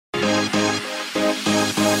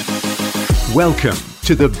Welcome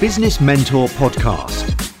to the Business Mentor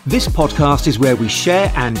Podcast. This podcast is where we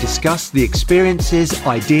share and discuss the experiences,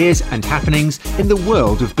 ideas, and happenings in the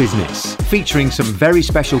world of business, featuring some very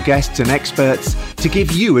special guests and experts to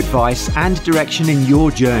give you advice and direction in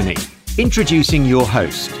your journey. Introducing your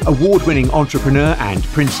host, award-winning entrepreneur and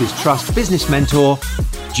Prince's Trust business mentor,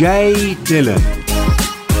 Jay Dillon.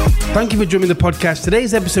 Thank you for joining the podcast.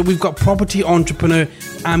 Today's episode, we've got property entrepreneur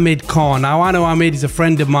Ahmed Khan. Now, I know Ahmed is a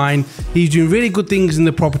friend of mine. He's doing really good things in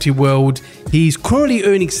the property world. He's currently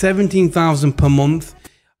earning $17,000 per month.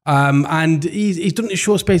 And he's done it in a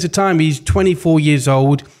short space of time. He's 24 years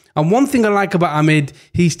old. And one thing I like about Ahmed,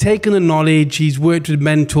 he's taken the knowledge, he's worked with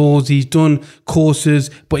mentors, he's done courses,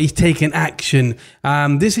 but he's taken action.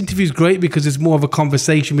 This interview is great because it's more of a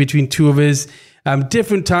conversation between two of us.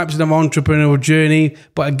 Different types of entrepreneurial journey,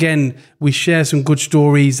 but again, we share some good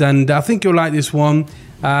stories, and I think you'll like this one.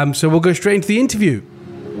 So we'll go straight into the interview.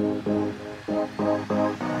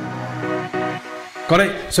 Got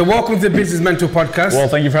it. So welcome to the Business Mentor Podcast. Well,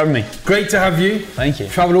 thank you for having me. Great to have you. Thank you.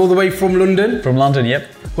 Travelled all the way from London? From London, yep.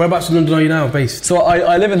 Whereabouts in London are you now based? So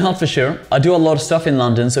I live in Hertfordshire. I do a lot of stuff in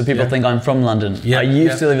London, so people think I'm from London. I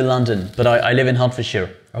used to live in London, but I live in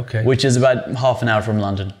Hertfordshire. Okay. Which is about half an hour from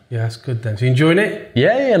London. Yeah, that's good then. So you enjoying it?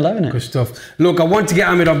 Yeah, loving it. Good stuff. Look, I want to get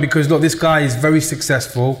Ahmed on because, look, this guy is very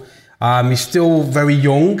successful. He's still very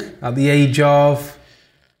young at the age of...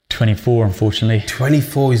 24, unfortunately.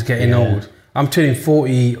 24, he's getting old. I'm turning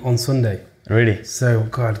 40 on Sunday. Really? So,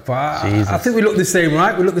 God, but I think we look the same,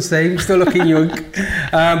 right? We look the same, still looking young.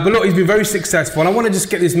 But look, he's been very successful. And I want to just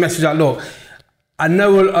get this message out. Look, I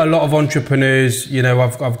know a lot of entrepreneurs, you know,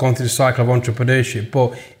 I've gone through the cycle of entrepreneurship,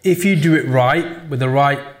 but if you do it right, with the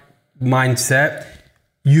right mindset,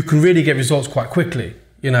 you can really get results quite quickly,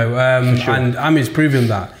 you know, sure. And Ahmed's proven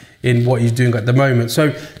that in what he's doing at the moment.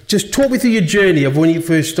 So just talk me through your journey of when you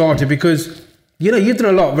first started, because, you know, you've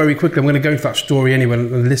done a lot very quickly. I'm going to go into that story anyway,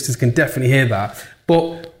 and the listeners can definitely hear that.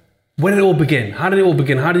 But when did it all begin? How did it all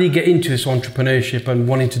begin? How did you get into this entrepreneurship and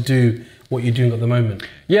wanting to do what you're doing at the moment?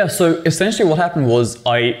 Yeah, so essentially what happened was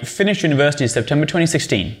I finished university in September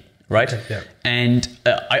 2016, right? Okay, yeah. And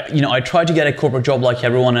I tried to get a corporate job like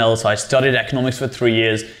everyone else. I studied economics for 3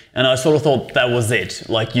 years, and I sort of thought that was it.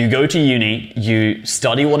 Like, you go to uni, you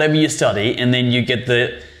study whatever you study, and then you get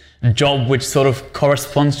the job which sort of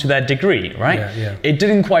corresponds to that degree, right? Yeah. It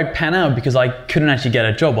didn't quite pan out because I couldn't actually get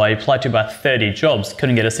a job. I applied to about 30 jobs,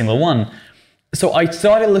 couldn't get a single one. So I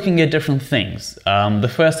started looking at different things.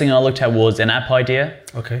 The first thing I looked at was an app idea.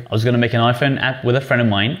 Okay. I was going to make an iPhone app with a friend of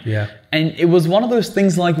mine. Yeah. And it was one of those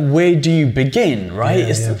things like, where do you begin, right?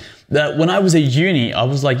 That when I was at uni, I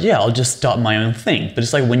was like, I'll just start my own thing. But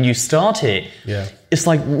it's like, when you start it, it's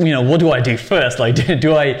like, you know, what do I do first? Like,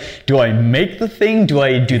 do I make the thing? Do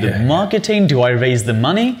I do the marketing? Do I raise the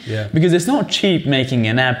money? Yeah. Because it's not cheap making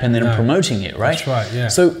an app and then promoting it, right? That's right, yeah.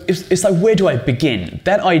 So it's like, where do I begin?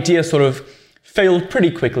 That idea sort of failed pretty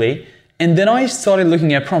quickly, and then I started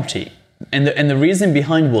looking at property, and the reason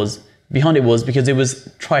behind it was because it was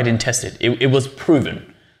tried and tested. It was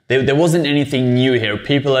proven. There wasn't anything new here.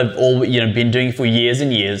 People have all been doing it for years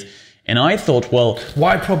and years, and I thought, well,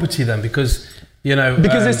 why property then? Because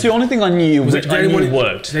it's the only thing I knew which I knew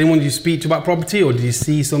worked. Did anyone you speak to about property, or did you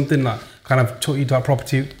see something that kind of taught you that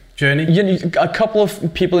property journey? A couple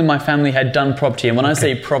of people in my family had done property, and when I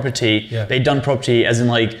say property, they'd done property as in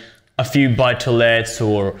like a few buy-to-lets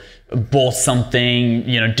or bought something,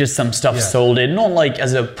 did some stuff, sold it, not like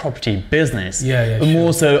as a property business, but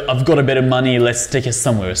more so, I've got a bit of money, let's stick it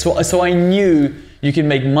somewhere. So I knew you can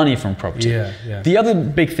make money from property. The other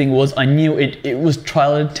big thing was I knew it was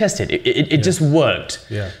trial and tested. It just worked.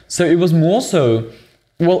 So it was more so,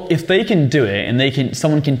 well, if they can do it and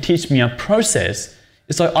someone can teach me a process,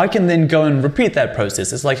 it's like I can then go and repeat that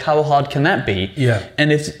process. It's like, how hard can that be?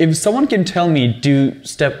 And if someone can tell me do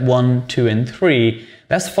step 1, 2, and 3,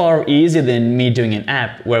 that's far easier than me doing an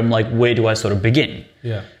app where I'm like, where do I sort of begin?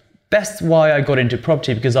 That's why I got into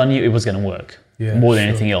property, because I knew it was going to work more than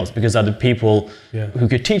anything else, because other people who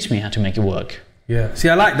could teach me how to make it work. See,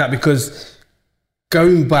 I like that, because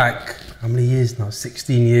going back, how many years now?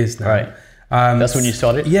 16 years now. Right. That's when you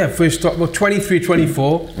started? Yeah, first start, 23,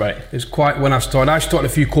 24. Right. It's quite when I started. I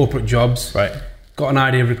started a few corporate jobs. Right. Got an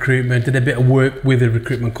idea of recruitment, did a bit of work with a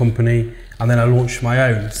recruitment company, and then I launched my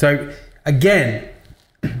own. So again,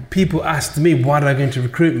 people asked me, why did I go into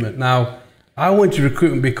recruitment? Now, I went to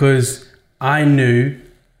recruitment because I knew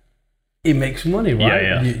it makes money,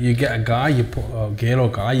 right? You get a guy, you put a girl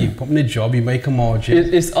or guy, you put them in a job, you make a margin.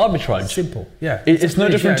 It's arbitrage. Simple, It's no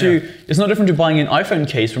different to buying an iPhone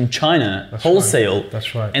case from China, wholesale.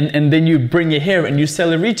 That's right. And then you bring it here and you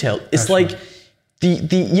sell it retail. It's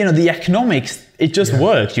the economics, it just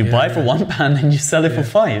works. You buy for £1 and you sell it for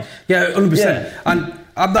 £5. Yeah, 100%. Yeah. And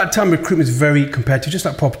at that time, recruitment was very competitive, just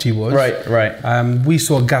like property was. Right. We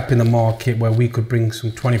saw a gap in the market where we could bring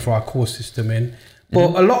some 24-hour core system in.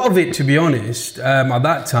 But a lot of it, to be honest, at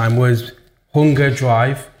that time was hunger,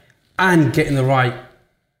 drive, and getting the right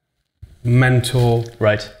mentor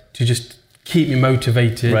to just keep me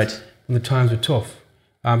motivated when the times were tough.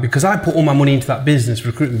 Because I put all my money into that business,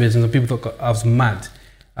 recruitment business, and people thought I was mad.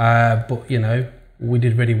 But, you know, we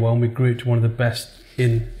did really well and we grew it to one of the best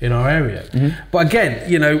in our area. But again,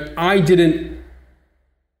 you know, I didn't,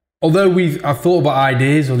 although I thought about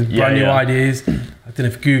ideas or brand new ideas, I don't know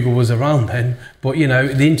if Google was around then, but you know,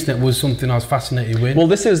 the internet was something I was fascinated with. Well,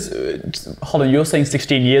 this is, hold on, you're saying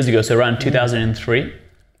 16 years ago, so around 2003?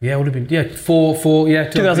 Yeah, it would have been,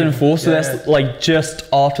 2004, so that's like just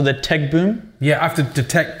after the tech boom? Yeah, after the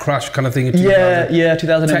tech crash kind of thing. In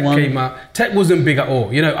 2001. Tech came out. Tech wasn't big at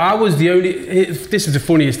all. You know, I was the only, this is the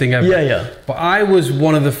funniest thing ever. Yeah. But I was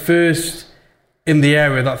one of the first in the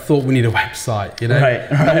area that thought we need a website, you know?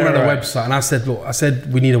 I wanted a website. And I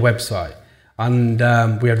said, we need a website. And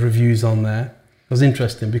we had reviews on there. It was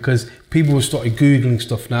interesting because people started Googling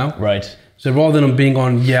stuff now. Right. So rather than being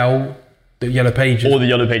on Yelp, the Yellow Pages. Or the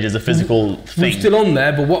Yellow Pages, a physical thing. We're still on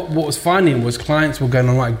there, but what was finding was clients were going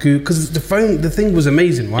on like Google, because the thing was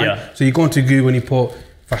amazing, right? Yeah. So you go onto Google and you put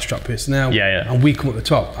Fast Track Personnel, and we come at the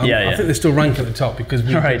top. I think they still rank at the top because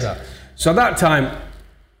we did that. So at that time,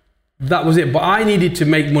 that was it. But I needed to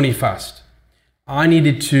make money fast. I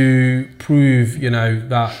needed to prove, you know,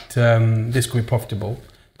 that this could be profitable.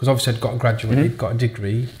 Because obviously I'd got graduated, got a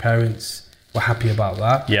degree, parents were happy about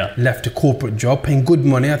that. Yeah. Left a corporate job, paying good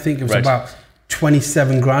money. I think it was about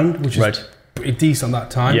 27 grand, which is pretty decent at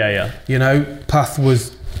that time. Yeah. You know, path was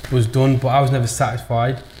done, but I was never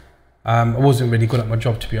satisfied. I wasn't really good at my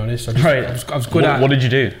job, to be honest. I was good at. What did you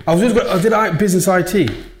do? I did business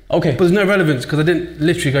IT. Okay. But there's no relevance because I didn't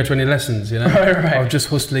literally go to any lessons, you know. I was just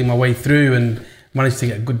hustling my way through and managed to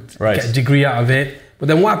get get a degree out of it. But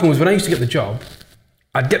then what happened was when I used to get the job,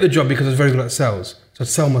 I'd get the job because I was very good at sales. So I'd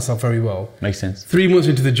sell myself very well. Makes sense. 3 months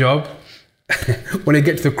into the job, when I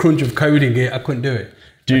get to the crunch of coding it, I couldn't do it.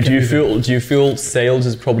 Do you feel sales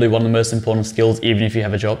is probably one of the most important skills, even if you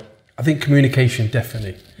have a job? I think communication,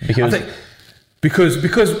 definitely. Because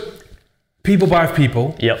people buy off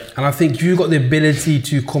people. Yep. And I think you've got the ability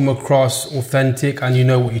to come across authentic and you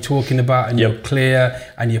know what you're talking about and you're clear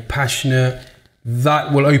and you're passionate.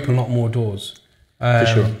 That will open a lot more doors. For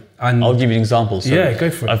sure. And I'll give you an example. So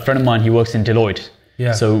go for it. A friend of mine, he works in Deloitte.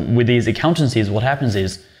 Yeah. So with these accountancies, what happens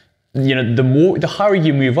is, you know, the higher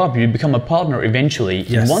you move up, you become a partner eventually.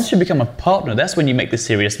 Yes. And once you become a partner, that's when you make the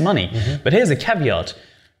serious money. But here's a caveat.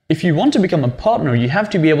 If you want to become a partner, you have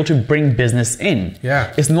to be able to bring business in.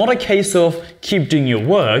 Yeah. It's not a case of keep doing your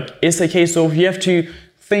work. It's a case of you have to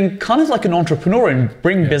think kind of like an entrepreneur and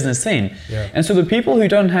bring business in. Yeah. And so the people who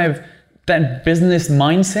don't have that business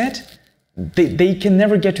mindset, they can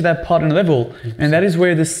never get to that partner level. And that is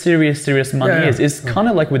where the serious money is. It's kind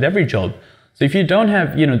of like with every job. So if you don't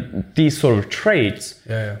have, you know, these sort of traits,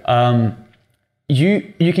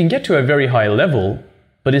 you can get to a very high level,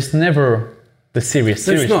 but it's never the serious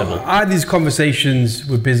level. I had these conversations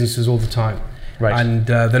with businesses all the time. Right. And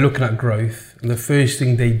they're looking at growth. And the first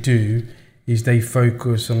thing they do is they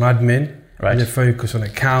focus on admin. Right. And they focus on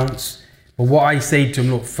accounts. But what I say to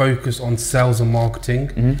them, look, focus on sales and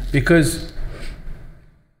marketing. Because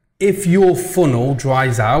if your funnel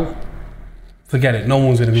dries out, forget it. No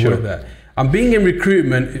one's going to be worth that. And being in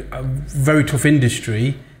recruitment, a very tough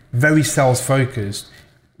industry, very sales focused,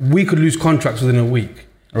 we could lose contracts within a week.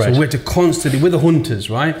 Right. So we're we're the hunters,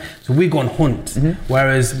 right? So we go on hunt.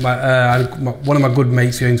 Whereas one of my good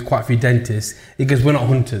mates who owns quite a few dentists, he goes, we're not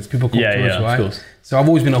hunters. People come to us, right? Of course. So I've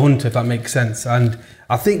always been a hunter, if that makes sense. And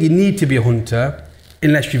I think you need to be a hunter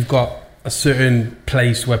unless you've got a certain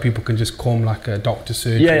place where people can just come, like a doctor,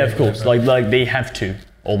 surgery. Yeah, of course. Like they have to.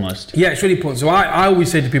 Almost. Yeah, it's really important. So I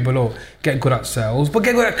always say to people, look, get good at sales, but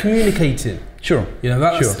get good at communicating. Sure. You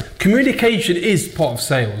know, communication is part of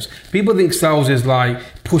sales. People think sales is like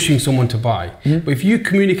pushing someone to buy. But if you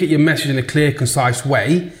communicate your message in a clear, concise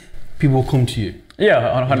way, people will come to you.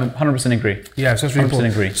 Yeah, 100% agree. Yeah, so that's really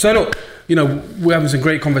important. 100% agree. So look, you know, we're having some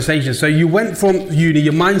great conversations. So you went from uni,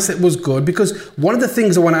 your mindset was good, because one of the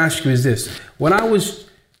things I want to ask you is this. When I was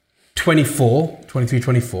 23,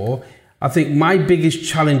 I think my biggest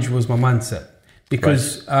challenge was my mindset,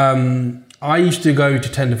 because I used to go to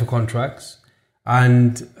tender for contracts,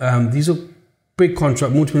 and these are big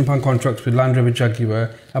contracts, multi-million-pound contracts with Land Rover,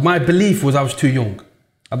 Jaguar. And my belief was I was too young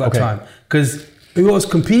at that time, because who I was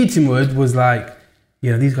competing with was like,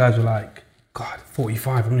 you know, these guys were like God,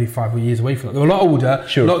 45, I'm only 5 years away from that. They were a lot older,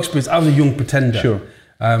 Sure. a lot of experience. I was a young pretender. Sure.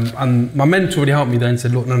 And my mentor really helped me then and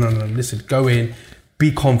said, look, no, listen, go in,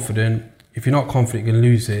 be confident. If you're not confident, you're going to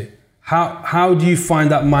lose it. How do you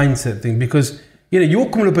find that mindset thing? Because, you know, you're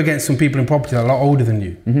coming up against some people in property that are a lot older than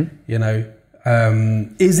you. Mm-hmm. You know,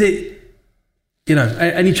 is it, you know,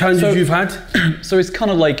 any challenges you've had? So it's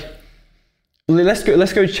kind of like, let's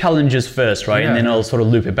go challenges first, right? Yeah. And then I'll sort of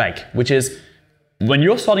loop it back, which is when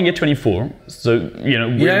you're starting at 24, so, you know,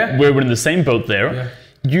 we're in the same boat there,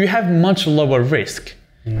 you have much lower risk.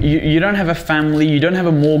 You don't have a family, you don't have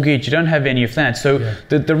a mortgage, you don't have any of that. So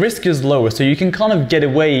the risk is lower. So you can kind of get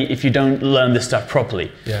away if you don't learn this stuff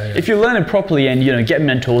properly. If you learn it properly and, you know, get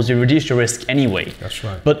mentors, you reduce your risk anyway. That's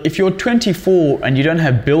right. But if you're 24 and you don't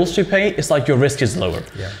have bills to pay, it's like your risk is lower.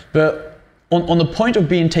 But on the point of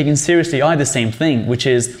being taken seriously, I had the same thing, which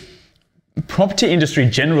is property industry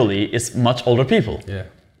generally is much older people.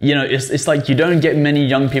 You know, it's like you don't get many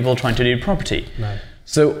young people trying to do property. No.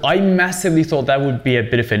 So I massively thought that would be a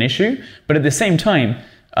bit of an issue. But at the same time,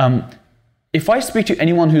 if I speak to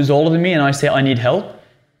anyone who's older than me and I say I need help,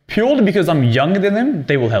 purely because I'm younger than them,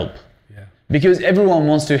 they will help. Because everyone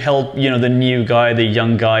wants to help, you know, the new guy, the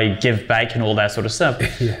young guy, give back and all that sort of stuff.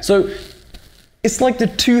 So it's like the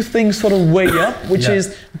two things sort of weigh up, which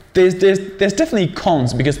is there's definitely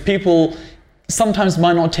cons because people sometimes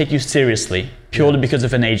might not take you seriously purely because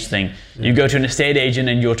of an age thing. You go to an estate agent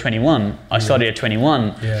and you're 21. I started at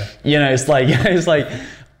 21. You know, it's like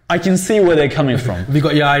I can see where they're coming from. Have you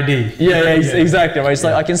got your ID? Exactly right. It's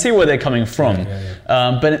like I can see where they're coming from.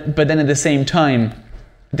 But then at the same time,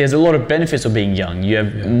 there's a lot of benefits of being young. You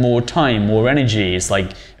have more time, more energy. It's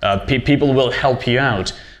like people will help you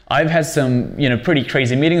out. I've had some, you know, pretty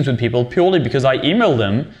crazy meetings with people purely because I emailed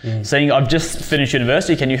them saying, I've just finished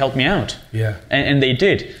university, can you help me out? And they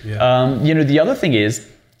did. You know, the other thing is,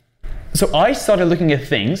 so I started looking at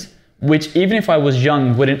things which even if I was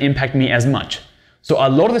young wouldn't impact me as much. So a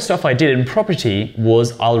lot of the stuff I did in property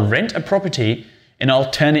was I'll rent a property and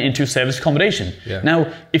I'll turn it into service accommodation.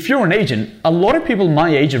 Now, if you're an agent, a lot of people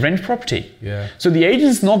my age rent property. So the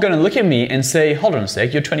agent's not going to look at me and say, hold on a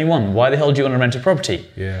sec, you're 21. Why the hell do you want to rent a property?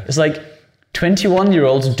 It's like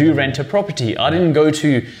 21-year-olds do rent a property. I didn't go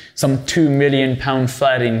to some £2 million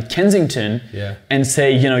flat in Kensington and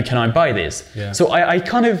say, you know, can I buy this? So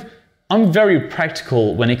I'm very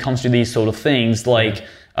practical when it comes to these sort of things. Like,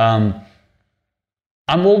 I'm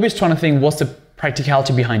always trying to think, what's the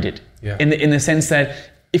practicality behind it? In the sense that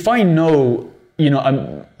if I know, you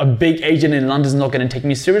know, a big agent in London is not going to take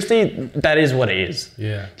me seriously, that is what it is.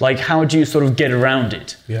 Like, how do you sort of get around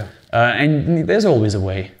it? And there's always a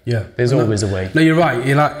way. There's always a way. No, you're right.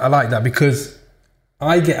 I like that because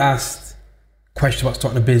I get asked questions about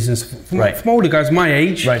starting a business from older guys my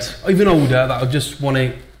age, or even older, that I just want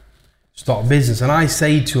to start a business. And I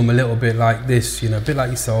say to them a little bit like this, you know, a bit like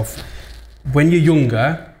yourself. When you're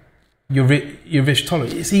younger, your risk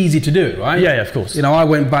tolerance, it's easy to do, right? Of course. You know, I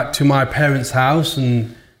went back to my parents' house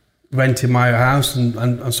and rented my house and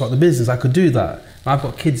started the business. I could do that. I've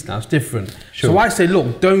got kids now, it's different. So I say,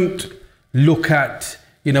 look, don't look at,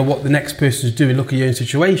 you know, what the next person's doing, look at your own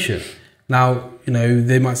situation. Now, you know,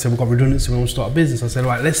 they might say, we've got redundancy, we want to start a business. I say,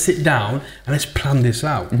 right, let's sit down and let's plan this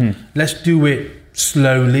out. Let's do it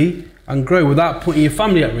slowly and grow without putting your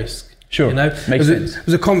family at risk. You know, Makes sense. There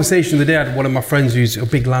was a conversation the other day. I had one of my friends who's a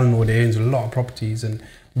big landlord here, owns a lot of properties, and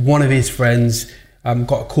one of his friends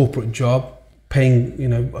got a corporate job, paying, you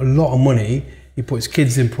know, a lot of money. He put his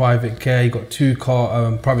kids in private care. He got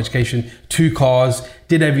private education, 2 cars,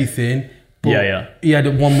 did everything. But he had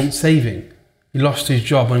a 1 month saving. He lost his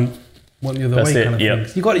job and went the other way. Kind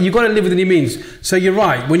of things. You got to live within your means. So you're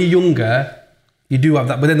right. When you're younger, you do have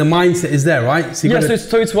that, but then the mindset is there, right? So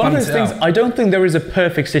it's one of those things. I don't think there is a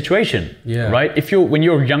perfect situation, right? When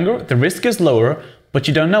you're younger, the risk is lower, but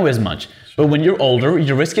you don't know as much. But when you're older,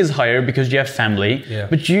 your risk is higher because you have family,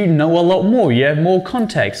 but you know a lot more. You have more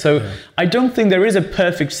contacts. So I don't think there is a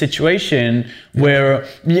perfect situation where,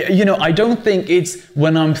 you know, I don't think it's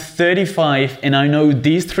when I'm 35 and I know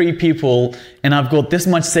these 3 people and I've got this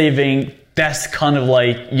much saving. That's kind of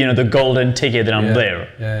like, you know, the golden ticket that I'm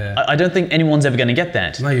there. I don't think anyone's ever going to get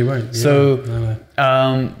that. No, you won't.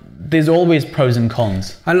 There's always pros and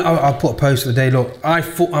cons. And I'll put a post the day. Look,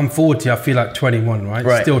 I'm 40. I feel like 21,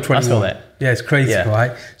 right? Still 21. I feel that. Yeah, it's crazy,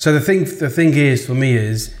 right? So the thing is for me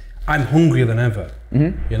is I'm hungrier than ever.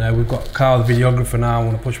 You know, we've got Carl, the videographer now. I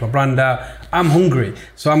want to push my brand out. I'm hungry.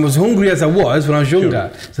 So I'm as hungry as I was when I was younger.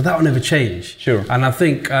 So that will never change. And I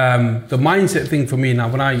think the mindset thing for me now,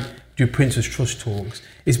 when I do Prince's Trust talks,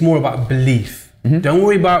 it's more about belief. Don't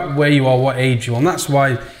worry about where you are, what age you are. And that's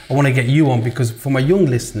why I want to get you on, because for my young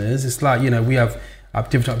listeners, it's like, we have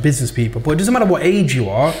different type of business people, but it doesn't matter what age you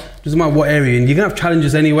are, it doesn't matter what area, and you're going to have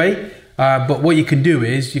challenges anyway, but what you can do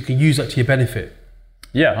is you can use that to your benefit.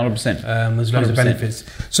 Yeah, 100%. There's loads of benefits.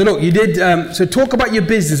 So look, you did, so talk about your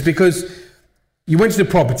business, because you went to the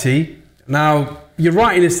property. Now, you're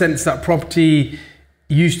right in the sense that property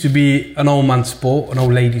used to be an old man sport, an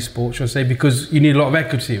old lady sport, should I say, because you need a lot of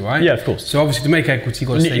equity, right? Yeah, of course. So obviously to make equity, you've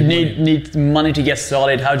got to save money. Need money to get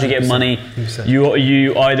started. How do you get money? 100%.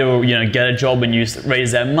 You either get a job and you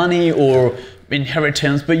raise that money, or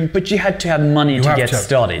inheritance, but you had to have money to get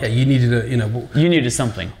started. Yeah, you needed you needed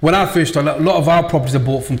something. When I first started, a lot of our properties are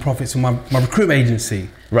bought from profits from my recruitment agency.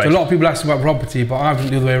 Right. So a lot of people ask about property, but I went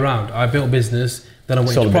the other way around. I built a business, then I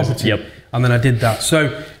went into property, and then I did that.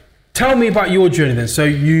 So tell me about your journey then. So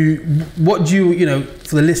what do you,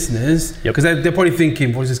 for the listeners, because they're probably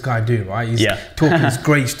thinking, what does this guy do, right? He's talking this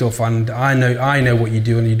great stuff, and I know what you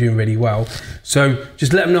do, and you're doing really well. So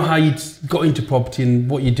just let them know how you got into property and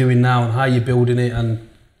what you're doing now and how you're building it. And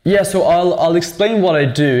yeah, so I'll explain what I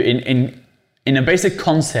do in a basic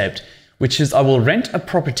concept, which is I will rent a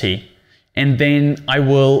property and then I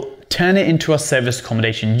will turn it into a service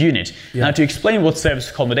accommodation unit. Yeah. Now, to explain what service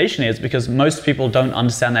accommodation is, because most people don't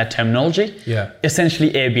understand that terminology,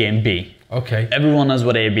 essentially Airbnb. Okay. Everyone knows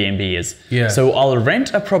what Airbnb is. Yeah. So I'll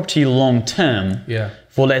rent a property long term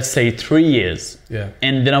for, let's say, 3 years. Yeah.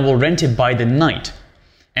 And then I will rent it by the night.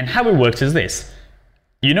 And how it works is this.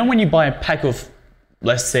 When you buy a pack of,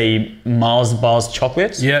 let's say, Mars bars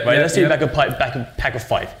chocolates, right? Let's say a pack of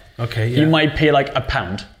 5. Okay, you might pay like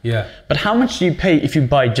 £1. Yeah. But how much do you pay if you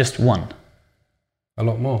buy just one? A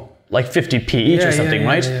lot more. Like 50p each or something,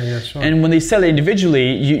 right? Yeah, sure. And when they sell it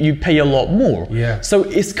individually, you pay a lot more. Yeah. So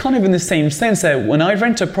it's kind of in the same sense that when I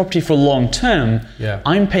rent a property for long term,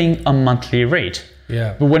 I'm paying a monthly rate.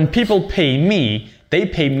 Yeah. But when people pay me, they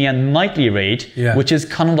pay me a nightly rate, which is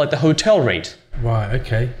kind of like the hotel rate. Right,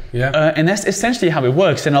 okay, yeah. And that's essentially how it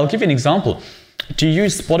works. And I'll give you an example. Do you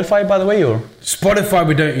use Spotify, by the way, or? Spotify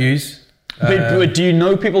we don't use. But do you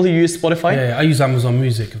know people who use Spotify? Yeah, I use Amazon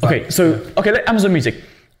Music. Okay, Amazon Music.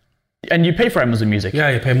 And you pay for Amazon Music? Yeah,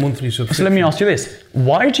 you pay monthly subscription. So let me ask you this.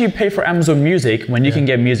 Why do you pay for Amazon Music when you can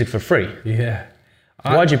get music for free? Yeah.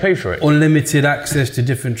 Why do you pay for it? Unlimited access to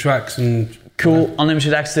different tracks and... Cool,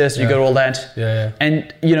 unlimited access, you got all that. Yeah.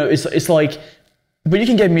 And, it's like... But you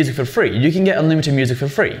can get music for free. You can get unlimited music for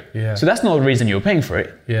free. Yeah. So that's not the reason you're paying for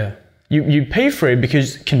it. Yeah. You pay for it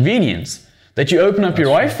because convenience. That you open up your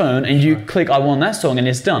iPhone and you click, I want that song, and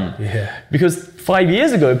it's done. Yeah. Because 5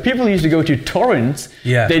 years ago, people used to go to torrents.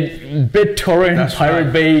 Yeah. They'd BitTorrent,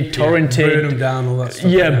 Pirate Bay, torrent it. Burn them down, all that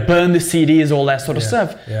stuff. Burn the CDs, all that sort of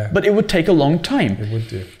stuff. Yeah. But it would take a long time. It would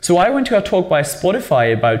do. So I went to a talk by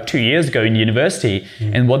Spotify about 2 years ago in university,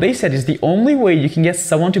 and what they said is the only way you can get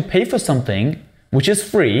someone to pay for something, which is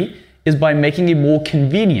free, is by making it more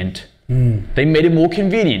convenient. They made it more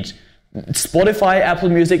convenient. Spotify, Apple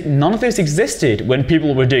Music, none of this existed when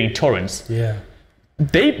people were doing torrents. Yeah.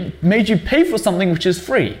 They made you pay for something which is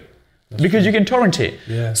free because you can torrent it.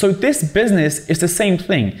 Yeah. So this business is the same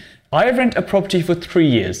thing. I rent a property for 3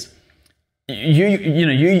 years.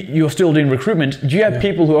 You're still doing recruitment. You have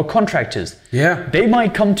people who are contractors. Yeah. They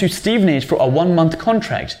might come to Stevenage for a 1 month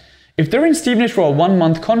contract. If they're in Stevenage for a 1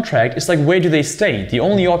 month contract, it's like, where do they stay? The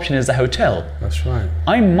only option is a hotel. That's right.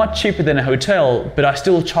 I'm much cheaper than a hotel, but I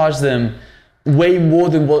still charge them way more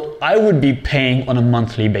than what I would be paying on a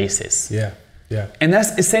monthly basis. Yeah. And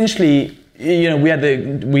that's essentially,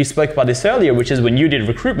 we spoke about this earlier, which is when you did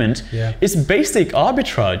recruitment, it's basic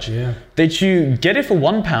arbitrage. Yeah. That you get it for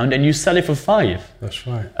 £1 and you sell it for £5. That's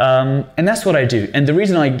right. And that's what I do. And the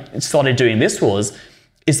reason I started doing this was,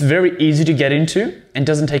 it's very easy to get into and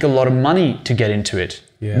doesn't take a lot of money to get into it.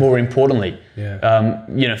 Yeah. More importantly,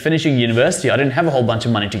 Yeah. Finishing university, I didn't have a whole bunch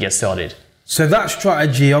of money to get started. So that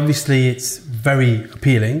strategy, obviously, it's very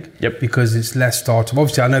appealing. Yep. Because it's less startup.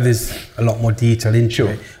 Obviously, I know there's a lot more detail into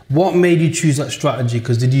it. What made you choose that strategy?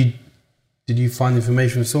 Because did you find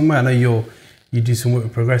information somewhere? I know you do some work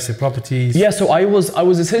with Progressive Properties. Yeah, so I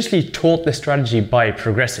was essentially taught the strategy by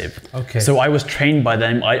Progressive. Okay. So I was trained by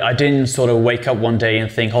them. I didn't sort of wake up one day and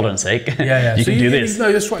think, hold on a sec, you can do this. No,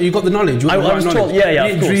 that's right. You got the knowledge. I was taught, you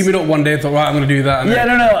didn't dream it up one day and thought, right, I'm going to do that.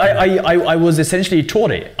 I was essentially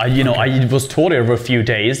taught it. I was taught it over a few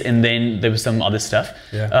days, and then there was some other stuff.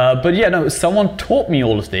 Yeah. Someone taught me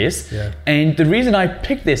all of this. Yeah. And the reason I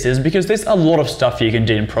picked this is because there's a lot of stuff you can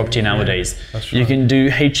do in property nowadays. That's right. You can do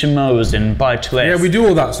HMOs and buy to let. Yeah, we do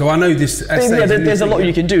all that, so I know this. There's a lot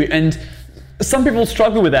you can do, and some people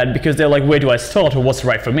struggle with that because they're like, where do I start or what's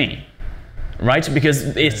right for me, right?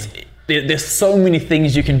 Because there's so many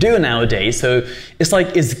things you can do nowadays. So it's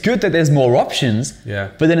like, it's good that there's more options.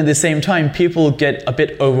 Yeah. But then at the same time, people get a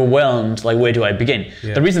bit overwhelmed. Like, where do I begin?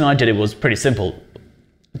 Yeah. The reason I did it was pretty simple.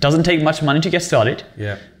 It doesn't take much money to get started.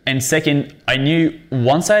 Yeah. And second, I knew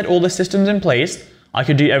once I had all the systems in place, I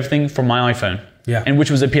could do everything from my iPhone. Yeah. And which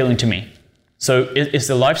was appealing to me. So it's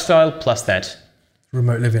the lifestyle plus that.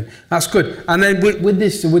 Remote living. That's good. And then with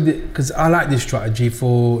this, because I like this strategy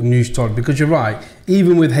for new start, because you're right,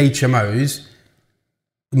 even with HMOs,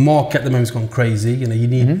 the market at the moment's gone crazy. You know, you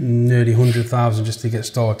need nearly 100,000 just to get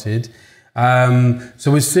started.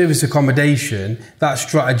 So with service accommodation, that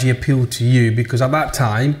strategy appealed to you because at that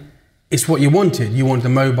time, it's what you wanted. You want the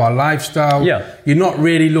mobile lifestyle. Yeah. You're not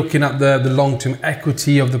really looking at the long-term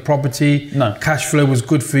equity of the property. No. Cash flow was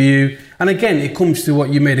good for you. And again, it comes to what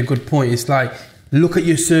you made a good point. It's like, look at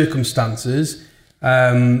your circumstances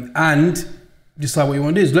and decide what you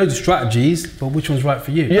want to do. There's loads of strategies, but which one's right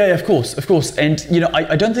for you? Yeah, of course. And you know,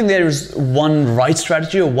 I don't think there is one right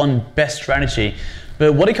strategy or one best strategy.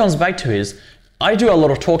 But what it comes back to is, I do a lot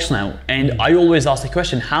of talks now, and I always ask the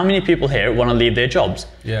question, how many people here want to leave their jobs?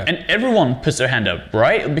 Yeah. And everyone puts their hand up,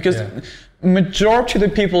 right? Because majority of the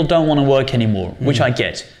people don't want to work anymore, which I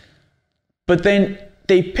get. But then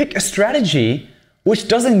they pick a strategy which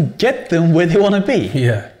doesn't get them where they want to be.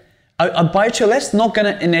 Yeah. A buy-to-let's not going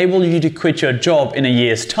to enable you to quit your job in a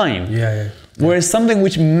year's time. Yeah. Whereas something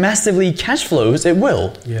which massively cash flows, it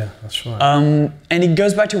will. Yeah, that's right. And it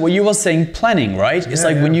goes back to what you were saying, planning, right? It's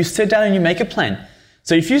like when you sit down and you make a plan.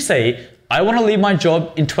 So if you say, I want to leave my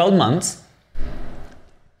job in 12 months,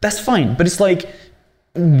 that's fine. But it's like,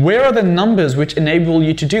 where are the numbers which enable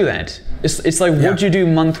you to do that? It's like, what do you do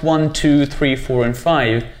month 1, 2, 3, 4, and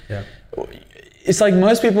 5? Yeah. It's like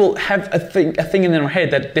most people have a thing in their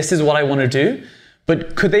head that this is what I want to do,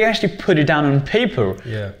 but could they actually put it down on paper?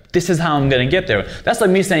 Yeah. This is how I'm going to get there. That's like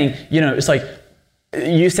me saying, you know, it's like,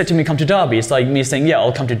 you said to me, come to Derby. It's like me saying, yeah,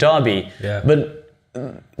 I'll come to Derby. Yeah. But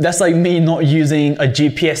that's like me not using a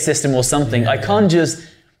GPS system or something. I can't just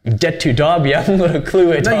get to Derby. I haven't got a clue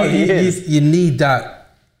where Derby is. You need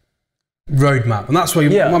that roadmap. And that's why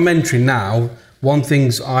my mentoring now, one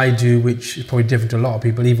things I do, which is probably different to a lot of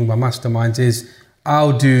people, even my masterminds, is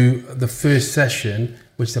I'll do the first session,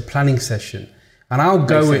 which is a planning session. And I'll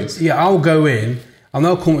go in and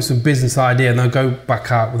they'll come up with some business idea and they'll go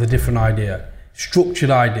back out with a different idea, structured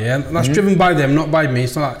idea. And that's driven by them, not by me.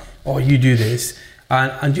 It's not like, oh, you do this.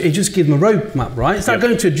 And it just gives them a roadmap, right? It's like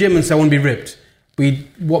going to a gym and say, I want to be ripped.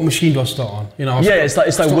 What machine do I start on? You know, it's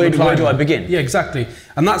like where do I begin? Yeah, exactly.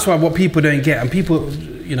 And that's why what people don't get, and people,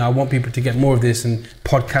 you know, I want people to get more of this, and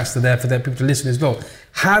podcasts are there for people to listen as well.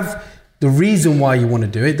 Have the reason why you want to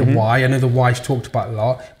do it, the why. I know the why's talked about a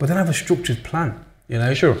lot, but then have a structured plan. You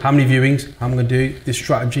know, sure. How many viewings? How am I going to do this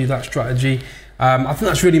strategy, that strategy? I think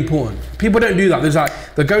that's really important. People don't do that. There's like,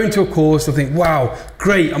 they'll go into a course, they'll think, wow,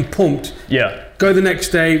 great, I'm pumped. Yeah. Go the next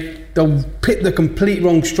day, they'll pick the complete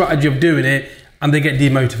wrong strategy of doing it, and they get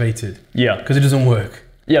demotivated. Yeah. Because it doesn't work.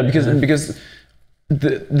 Yeah, because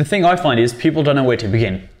the thing I find is people don't know where to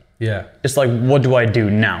begin. Yeah. It's like, what do I do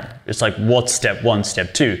now? It's like, what's step 1,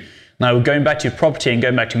 step 2? Now, going back to property and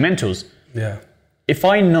going back to mentors. Yeah. If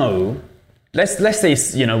I know, let's say,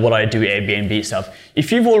 you know, what I do, Airbnb stuff.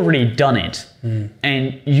 If you've already done it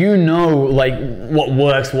and you know, like, what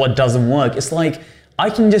works, what doesn't work, it's like, I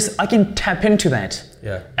can tap into that.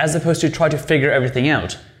 Yeah. As opposed to try to figure everything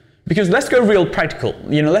out. Because let's go real practical.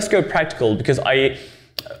 You know, let's go practical because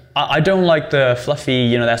I don't like the fluffy,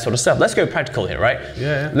 you know, that sort of stuff. Let's go practical here, right?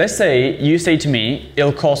 Yeah. Let's say you say to me,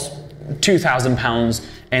 it'll cost £2,000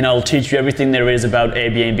 and I'll teach you everything there is about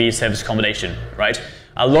Airbnb service accommodation, right?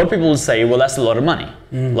 A lot of people will say, well, that's a lot of money.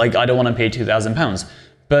 Like, I don't want to pay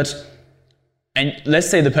 £2,000. And let's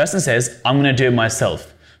say the person says, I'm going to do it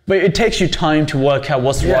myself. But it takes you time to work out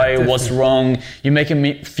what's right, definitely. what's wrong. You make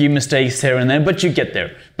a few mistakes here and there, but you get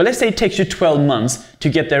there. But let's say it takes you 12 months to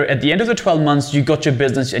get there. At the end of the 12 months, you got your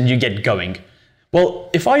business and you get going. Well,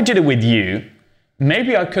 if I did it with you,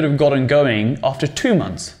 maybe I could have gotten going after 2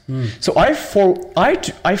 months. So I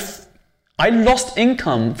lost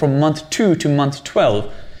income from month 2 to month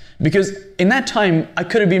 12 because in that time, I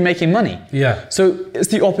could have been making money. Yeah. So it's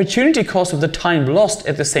the opportunity cost of the time lost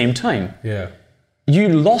at the same time. Yeah. You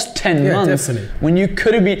lost 10 months definitely. when you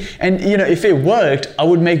could have been, and you know, if it worked, I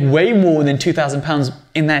would make way more than £2,000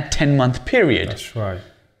 in that 10-month period. That's right.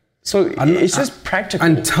 So it's just practical.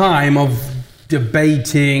 And time of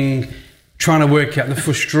debating, trying to work out the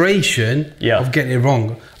frustration of getting it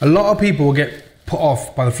wrong. A lot of people will get put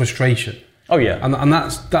off by the frustration. Oh yeah. And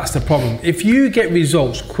that's the problem. If you get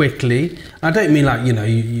results quickly, I don't mean like, you know,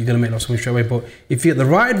 you're going to make lots of money straight away, but if you get the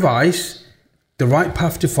right advice, the right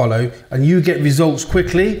path to follow, and you get results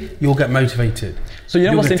quickly, you'll get motivated. So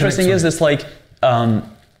what's interesting is it's like,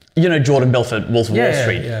 Jordan Belfort, Wolf of Wall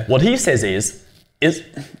Street. Yeah. What he says is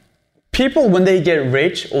people, when they get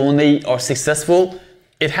rich or when they are successful,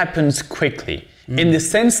 it happens quickly. In the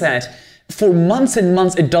sense that for months and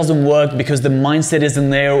months it doesn't work because the mindset isn't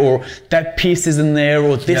there, or that piece isn't there,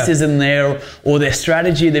 or this isn't there, or their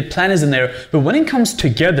strategy, their plan isn't there. But when it comes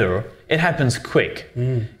together, it happens quick.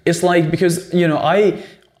 It's like, because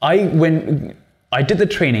when I did the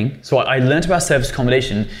training, so I learned about service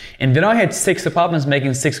accommodation, and then I had 6 apartments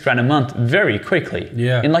making $6,000 a month very quickly.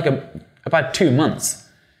 In like about 2 months.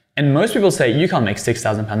 And most people say you can't make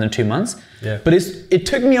 £6,000 in 2 months. But it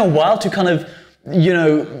took me a while to kind of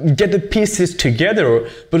get the pieces together.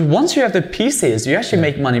 But once you have the pieces, you actually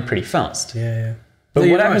make money pretty fast. But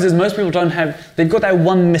what happens is most people they've got that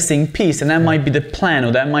one missing piece, and that might be the plan,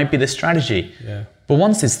 or that might be the strategy. But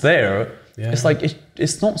once it's there, it's like,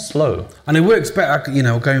 it's not slow. And it works better,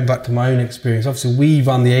 going back to my own experience. Obviously, we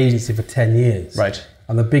ran the agency for 10 years. Right.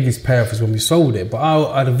 And the biggest payoff is when we sold it. But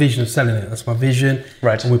I had a vision of selling it. That's my vision.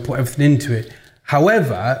 Right. And we put everything into it.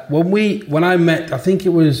 However, when I met, I think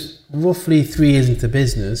it was roughly 3 years into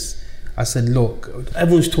business, I said, look,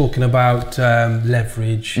 everyone's talking about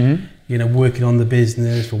leverage, working on the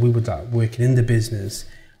business, or we were working in the business.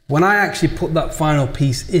 When I actually put that final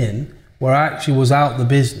piece in, where I actually was out the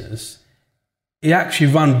business, it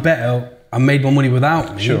actually ran better and made more money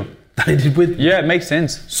without me than it did with me. Yeah, it makes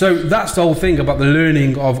sense. So that's the whole thing about the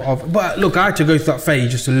learning of but look, I had to go through that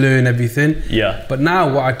phase just to learn everything. But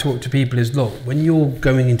now what I talk to people is, look, when you're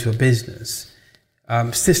going into a business,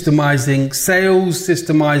 systemizing sales,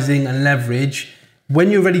 systemizing and leverage, when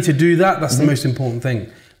you're ready to do that, that's the most important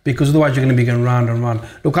thing. Because otherwise you're going to be going round and round.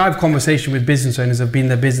 Look, I have conversation with business owners that have been in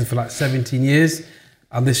their business for like 17 years,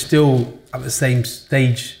 and they're still at the same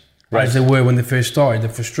stage as they were when they first started. They're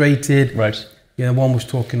frustrated. One was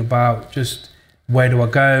talking about just, where do I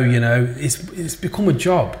go? It's become a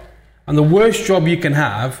job. And the worst job you can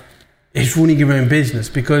have is running your own business,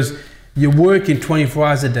 because you're working 24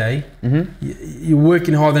 hours a day. You're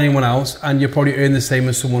working harder than anyone else, and you probably earn the same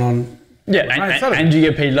as someone on... and you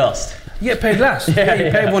get paid last. You get paid less. You pay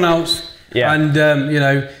everyone else.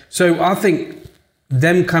 And, so I think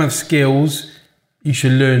them kind of skills you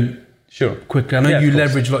should learn quickly. I know you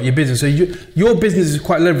leverage a lot of your business. So your business is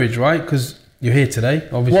quite leveraged, right? Because you're here today,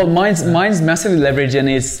 obviously. Well, mine's massively leveraged, and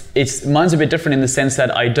mine's a bit different in the sense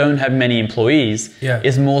that I don't have many employees.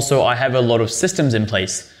 It's more so I have a lot of systems in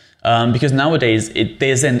place. Because nowadays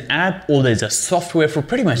there's an app or there's a software for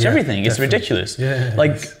pretty much everything. It's ridiculous.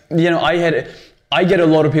 I get a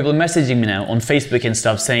lot of people messaging me now on Facebook and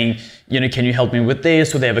stuff saying, can you help me with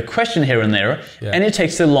this? Or they have a question here and there, and it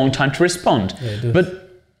takes a long time to respond. But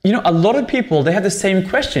a lot of people, they have the same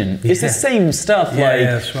question. It's the same stuff,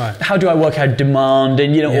 that's right. How do I work out demand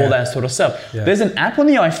and all that sort of stuff. There's an app on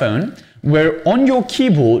the iPhone where on your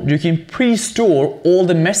keyboard you can pre-store all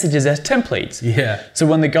the messages as templates. So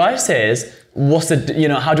when the guy says, what's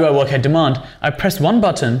the, how do I work out demand? I press one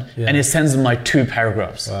button and it sends them like 2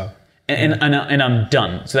 paragraphs. And I'm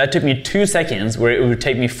done. So that took me 2 seconds where it would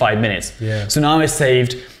take me 5 minutes. So now I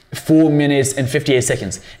saved 4 minutes and 58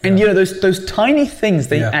 seconds. And those tiny things,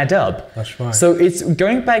 they add up. That's right. So it's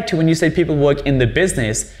going back to when you say people work in the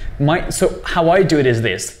business. So how I do it is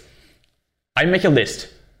this. I make a list.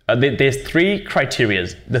 There's 3 criteria.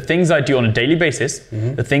 The things I do on a daily basis,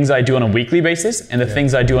 the things I do on a weekly basis, and the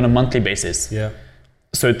things I do on a monthly basis.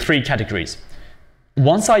 So 3 categories.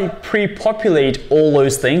 Once I pre-populate all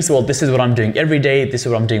those things, well, this is what I'm doing every day, this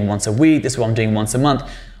is what I'm doing once a week, this is what I'm doing once a month,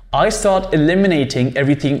 I start eliminating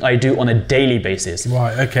everything I do on a daily basis.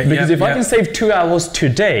 Because if I can save 2 hours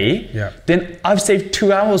today, then I've saved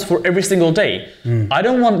 2 hours for every single day.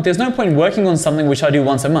 There's no point working on something which I do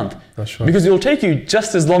once a month. Because it'll take you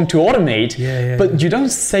just as long to automate, but you don't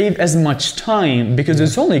save as much time because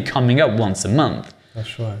it's only coming up once a month.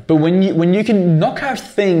 But when you can knock out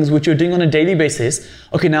things which you're doing on a daily basis,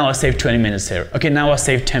 okay, now I save 20 minutes here. Okay, now I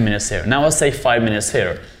save 10 minutes here. Now I save 5 minutes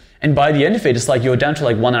here. And by the end of it, it's like you're down to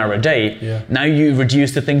like 1 hour a day. Now you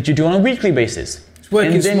reduce the things you do on a weekly basis. It's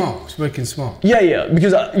working smart.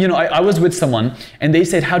 Because I was with someone and they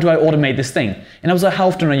said, how do I automate this thing? And I was like, how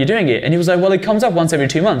often are you doing it? And he was like, well, it comes up once every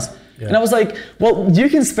 2 months. And I was like, well, you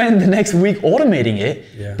can spend the next week automating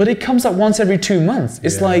it, but it comes up once every 2 months.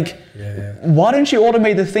 It's why don't you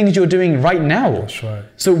automate the things you're doing right now?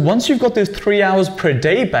 So once you've got those 3 hours per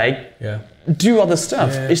day back, do other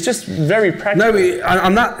stuff. It's just very practical. No,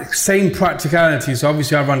 on that same practicality, so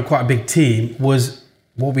obviously I run quite a big team, was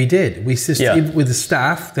what we did. We system with the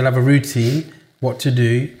staff, they'll have a routine, what to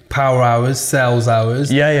do, power hours, sales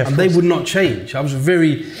hours, and they would not change. I was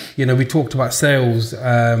very, we talked about sales,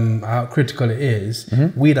 how critical it is.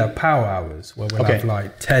 We'd have power hours where we'd have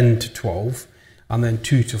like 10 to 12 and then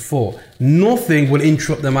 2 to 4. Nothing will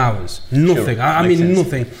interrupt them hours. Nothing. Sure. I mean, sense.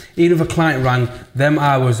 Nothing. Even if a client rang, them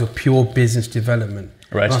hours are pure business development.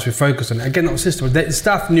 Right. That's what we focus on. Again, that was system. The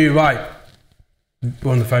staff knew, right,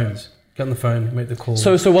 we're on the phones. Get on the phone, make the call.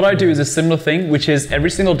 So what I do is a similar thing, which is every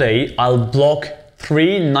single day, I'll block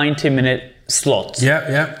 3 90-minute slots.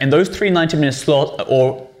 Yeah. And those 3 90-minute slots,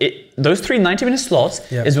 those 3 90-minute slots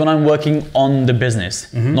is when I'm working on the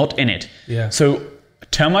business, not in it. Yeah. So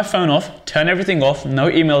turn my phone off, turn everything off, no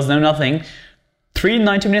emails, no nothing. 3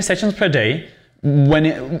 90-minute sessions per day.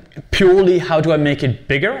 Purely, how do I make it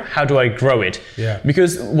bigger? How do I grow it? Yeah.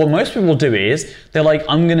 Because what most people do is they're like,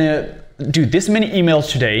 I'm gonna do this many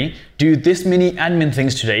emails today, do this many admin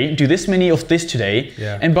things today, do this many of this today,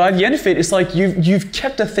 and by the end of it, it's like you've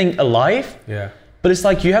kept the thing alive. Yeah. But it's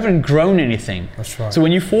like you haven't grown anything. That's right. So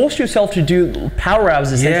when you force yourself to do power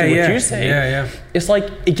hours, essentially what you say, it's like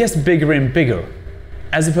it gets bigger and bigger,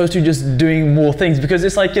 as opposed to just doing more things. Because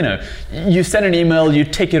it's like, you send an email, you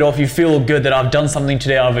tick it off, you feel good that I've done something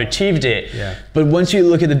today, I've achieved it. Yeah. But once you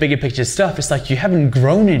look at the bigger picture stuff, it's like you haven't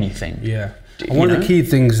grown anything. Yeah. And one of the key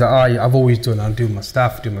things that I've always done, and I do my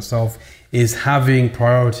staff, do myself, is having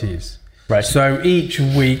priorities. Right. So each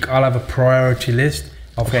week I'll have a priority list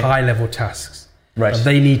of high-level tasks that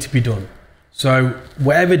they need to be done. So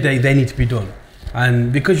whatever day they need to be done.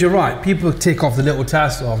 And because you're right, people tick off the little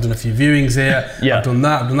tasks. Oh, I've done a few viewings here. I've done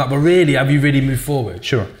that. But really, have you really moved forward?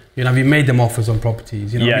 Sure. Have you made them offers on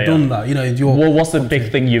properties? Have you done that? Well, what's the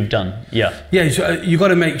big thing you've done? Yeah. So you got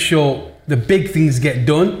to make sure the big things get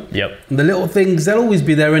done. Yep. And the little things, they'll always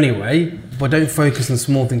be there anyway, but don't focus on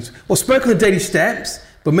small things. Well, spoke on the daily steps,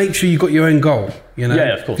 but make sure you got your own goal. Yeah,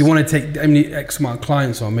 of course. If you want to take that many X amount of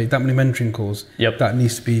clients on, make that many mentoring calls, that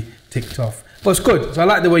needs to be ticked off. But it's good. So I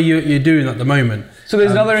like the way you're doing at the moment. So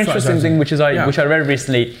there's another interesting thing which I read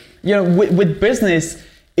recently. With business,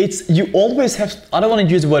 you always have, I don't want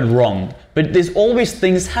to use the word wrong, but there's always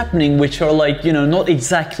things happening which are like, not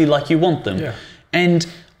exactly like you want them. Yeah. And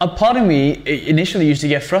a part of me initially used to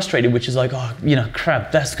get frustrated, which is like,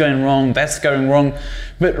 crap, that's going wrong.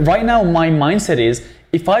 But right now my mindset is,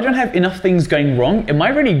 if I don't have enough things going wrong, am I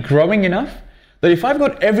really growing enough? That if I've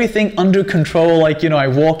got everything under control, like, I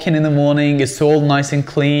walk in the morning, it's all nice and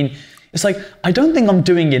clean. It's like, I don't think I'm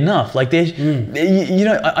doing enough. Like,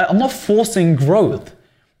 I'm not forcing growth.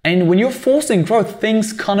 And when you're forcing growth,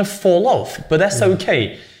 things kind of fall off, but that's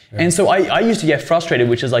okay. Yeah. And so I used to get frustrated,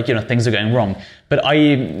 which is like, things are going wrong. But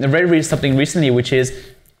I read something recently, which is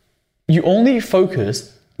you only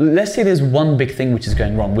focus, let's say there's one big thing which is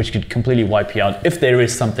going wrong, which could completely wipe you out. If there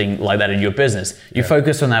is something like that in your business, you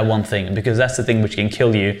focus on that one thing, because that's the thing which can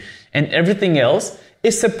kill you. And everything else,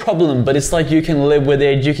 it's a problem, but it's like you can live with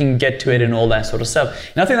it, you can get to it and all that sort of stuff.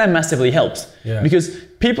 And I think that massively helps. Yeah. Because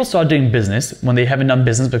people start doing business when they haven't done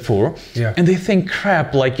business before, and they think,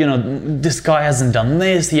 crap, like, this guy hasn't done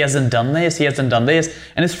this, he hasn't done this,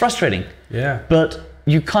 and it's frustrating. Yeah. But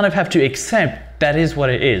you kind of have to accept that is what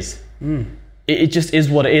it is. It just is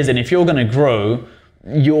what it is. And if you're going to grow,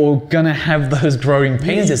 you're going to have those growing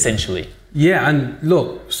pains, essentially. Yeah, and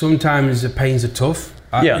look, sometimes the pains are tough.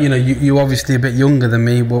 You're obviously a bit younger than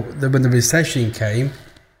me, but when the recession came,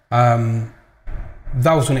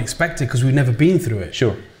 that was unexpected because we've never been through it.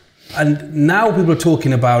 Sure. And now people are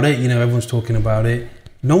talking about it, everyone's talking about it.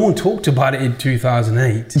 No one talked about it in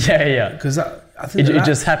 2008. Yeah. Because I think it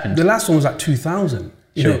just happened. The last one was like 2000.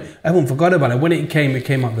 Sure. Everyone forgot about it. When it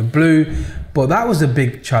came out of the blue. But that was a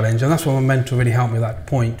big challenge, and that's why my mentor really helped me at that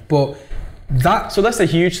point. But So that's a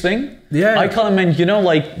huge thing. Yeah. I kind of meant,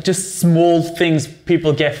 like just small things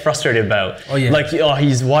people get frustrated about. Oh, yeah. Like,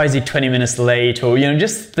 why is he 20 minutes late? Or,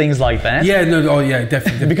 just things like that. Yeah,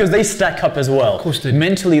 definitely. Because they stack up as well. Of course they do.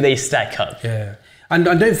 Mentally, they stack up. Yeah. And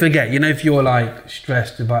don't forget, if you're like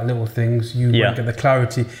stressed about little things, you won't get the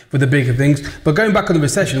clarity for the bigger things. But going back on the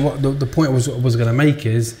recession, what the point I was going to make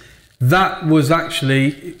is that was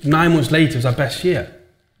actually 9 months later was our best year.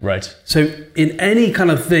 Right. So in any kind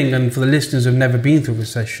of thing, and for the listeners who've never been through a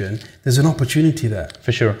recession, there's an opportunity there.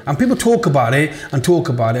 For sure. And people talk about it. And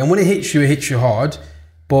when it hits you hard.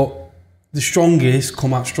 But the strongest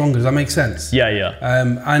come out stronger. Does that make sense? Yeah.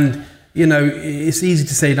 And it's easy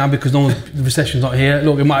to say now because the recession's not here.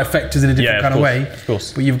 Look, it might affect us in a different kind of way. Of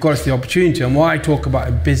course. But you've got the opportunity. And what I talk about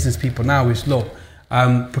in business people now is, look,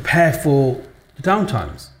 prepare for the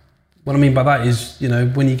downtimes. What I mean by that is,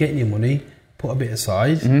 when you're getting your money, put a bit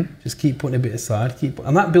aside. Just keep putting a bit aside.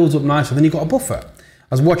 And that builds up nicely. Then you've got a buffer.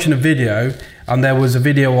 was watching a video, and there was a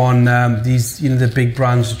video on these, the big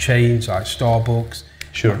brands, chains like Starbucks,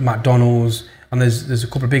 McDonald's, and there's a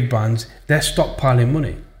couple of big brands. They're stockpiling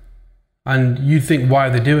money, and you think, why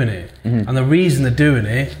are they doing it? And the reason they're doing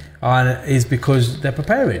it is because they're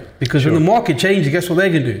preparing. Because when the market changes, guess what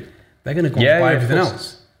they're going to do? They're going to go and buy everything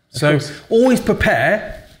else. So always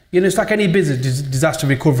prepare. It's like any business disaster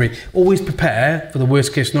recovery. Always prepare for the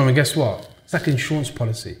worst case scenario. And guess what? It's like an insurance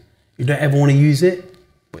policy. You don't ever want to use it,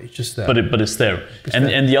 but it's just there. But it's there.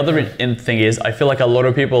 And the other thing is, I feel like a lot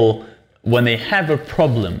of people, when they have a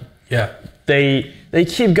problem, they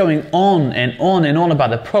keep going on and on and on about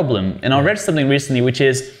the problem. And I read something recently, which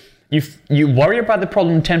is you worry about the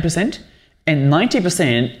problem 10%, and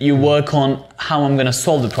 90% you work on how I'm going to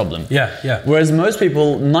solve the problem. Whereas most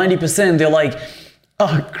people, 90%, they're like,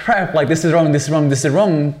 oh crap, like this is wrong, this is wrong, this is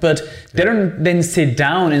wrong. But they don't then sit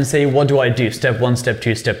down and say, what do I do? Step 1, step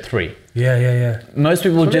 2, step 3. Most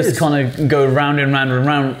people just kind of go round and round and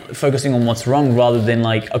round, focusing on what's wrong rather than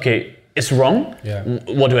like, okay, it's wrong.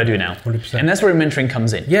 What do I do now? 100%. And that's where mentoring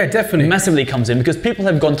comes in. Yeah, definitely. Massively comes in, because people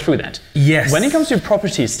have gone through that. Yes. When it comes to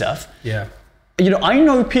property stuff, I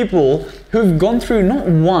know people who've gone through not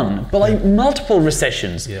one, but like multiple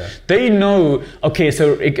recessions. They know, okay,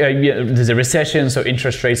 so there's a recession, so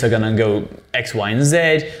interest rates are gonna go X, Y, and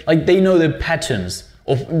Z. Like they know the patterns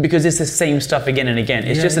because it's the same stuff again and again.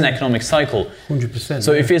 It's just an economic cycle. 100%.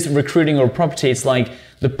 So if it's recruiting or property, it's like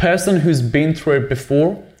the person who's been through it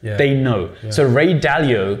before, they know. So Ray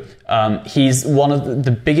Dalio, he's one of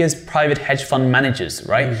the biggest private hedge fund managers,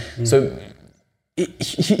 right? So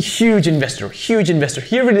huge investor. He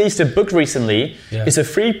released a book recently. It's a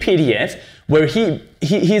free PDF where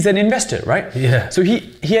he's an investor, right? So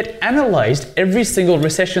he had analyzed every single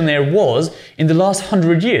recession there was in the last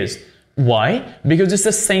 100 years. Why? Because it's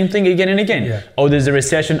the same thing again and again. Oh, there's a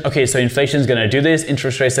recession. Okay, so inflation is going to do this.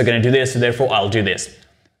 Interest rates are going to do this. So therefore, I'll do this.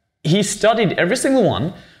 He studied every single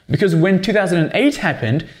one, because when 2008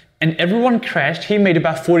 happened, and everyone crashed, he made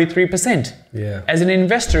about 43% as an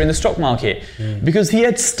investor in the stock market, because he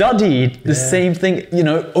had studied the same thing,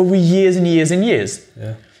 over years and years and years.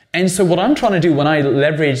 And so what I'm trying to do when I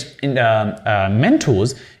leverage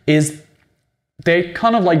mentors is they're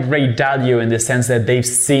kind of like Ray Dalio in the sense that they've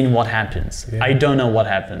seen what happens. I don't know what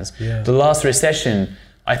happens. The last recession,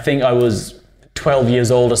 I think I was 12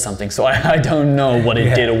 years old or something, so I don't know what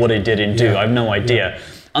it did or what it didn't do. I have no idea,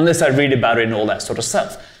 unless I read about it and all that sort of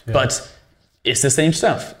stuff. But it's the same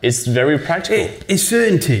stuff. It's very practical. It's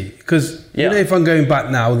certainty, because if I'm going back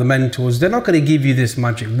now, the mentors, they're not going to give you this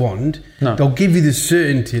magic wand. No. They'll give you the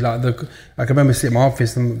certainty. Like I can remember sitting in my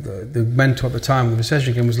office, and the mentor at the time, the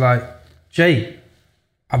recession came, was like, Jay,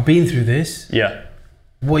 I've been through this.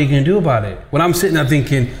 What are you going to do about it? When I'm sitting there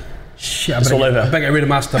thinking, shit, I better get rid of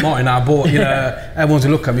my Aston Martin I bought. Everyone's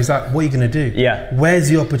going to look at me. It's like, what are you going to do? Where's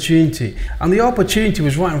the opportunity? And the opportunity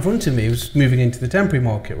was right in front of me. It was moving into the temporary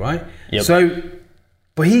market, right? So,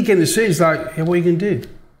 but he came to see, he's like, what are you going to do?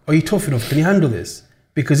 Are you tough enough? Can you handle this?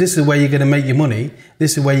 Because this is where you're going to make your money.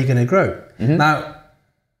 This is where you're going to grow. Now,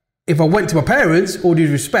 if I went to my parents, all due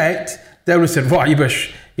respect, they would have said, right, you better,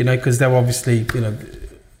 because they're obviously,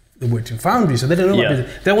 they worked in foundry, so they don't know what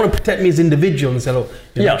business. They want to protect me as an individual and say, look,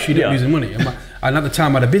 make sure you don't lose money. And at the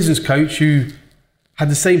time, I had a business coach who had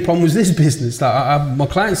the same problem with this business. Like my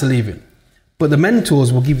clients are leaving. But the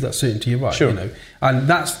mentors will give you that certainty, you're right. And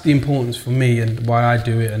that's the importance for me and why I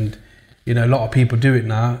do it. And, a lot of people do it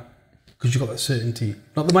now because you've got that certainty.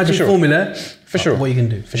 Not the magic formula, but what you can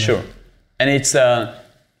do. For sure. And it's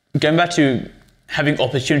going back to having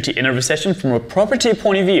opportunity in a recession from a property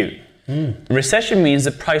point of view. Recession means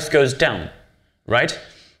the price goes down, right?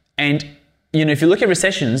 And if you look at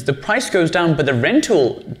recessions, the price goes down, but the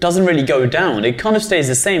rental doesn't really go down. It kind of stays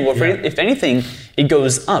the same. Or if anything, it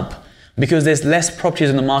goes up because there's less properties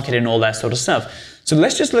in the market and all that sort of stuff. So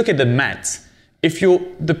let's just look at the maths. If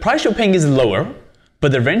the price you're paying is lower,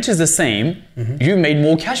 but the rent is the same, you made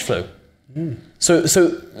more cash flow. So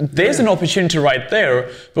there's an opportunity right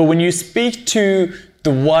there. But when you speak to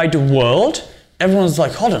the wider world, everyone's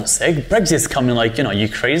like, hold on a sec, Brexit's coming, like, are you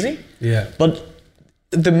crazy? But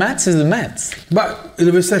the maths is the maths. But in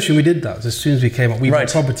the recession, we did that. As soon as we came up, we bought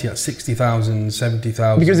property at 60,000,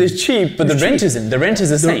 70,000. Because it's cheap, but the rent isn't. The rent is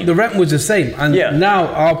the same. The rent was the same. And now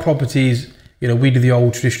our properties, we do the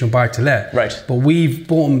old traditional buy-to-let. But we've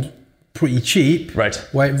bought them pretty cheap.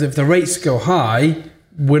 Where if the rates go high,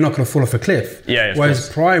 we're not going to fall off a cliff. Whereas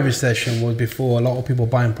prior recession was before a lot of people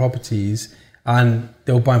buying properties and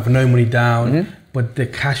they were buying for no money down, but the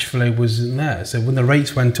cash flow wasn't there. So when the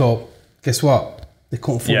rates went up, guess what? They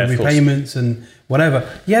couldn't afford the repayments and whatever.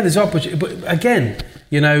 There's opportunity. But again,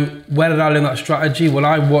 where did I learn that strategy? Well,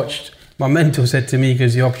 I watched, my mentor said to me,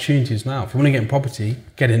 because the opportunity is now. If you want to get in property,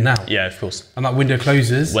 get in now. Yeah, of course. And that window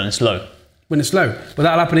closes. When it's low. When it's low. But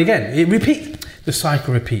that'll happen again. It repeats. The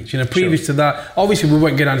cycle repeats. Previous to that, obviously we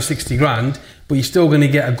won't get down to 60 grand, but you're still going to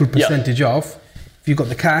get a good percentage off. If you've got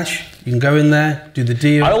the cash, you can go in there, do the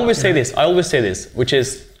deal. I always say this, which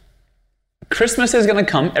is Christmas is going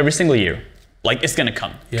to come every single year. Like, it's going to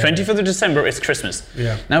come. 25th of December, it's Christmas.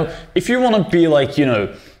 Yeah. Now, if you want to be like,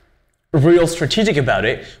 real strategic about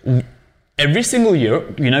it, every single year,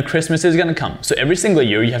 Christmas is going to come. So every single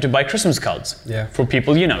year, you have to buy Christmas cards for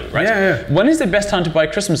people right? Yeah. When is the best time to buy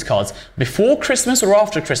Christmas cards? Before Christmas or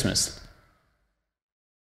after Christmas?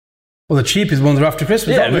 Well, the cheapest ones are after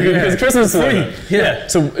Christmas. Yeah, because Christmas is free. Yeah.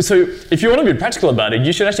 So if you want to be practical about it,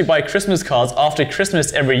 you should actually buy Christmas cards after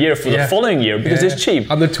Christmas every year for the following year because it's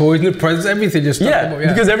cheap. And the toys and the presents, everything just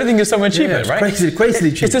because everything is so much cheaper, right?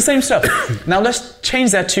 Crazily cheap. It's the same stuff. Now let's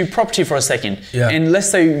change that to property for a second. Yeah. And let's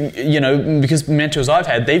say, because mentors I've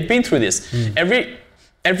had, they've been through this.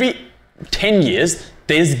 Every 10 years,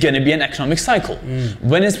 there's going to be an economic cycle.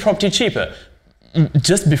 When is property cheaper?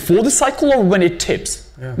 Just before the cycle or when it tips?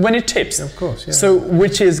 When it tips. Of course, yeah. So,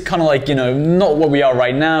 which is kind of like, not what we are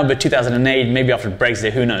right now, but 2008, maybe after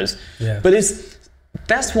Brexit, who knows. Yeah. But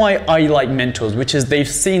that's why I like mentors, which is they've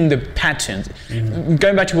seen the patterns.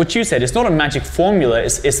 Going back to what you said, it's not a magic formula,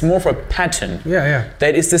 it's more for a pattern. Yeah.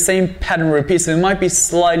 That it's the same pattern repeats. So it might be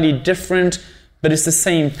slightly different, but it's the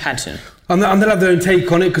same pattern. And they'll have their own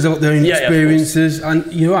take on it because they've got their own experiences.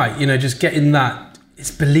 And you're right, just getting that,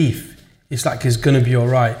 it's belief. It's like it's going to be all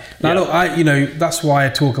right. Now, look, that's why I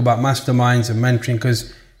talk about masterminds and mentoring,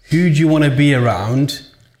 because who do you want to be around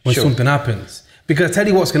when something happens? Because I tell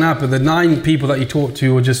you what's going to happen, the 9 people that you talk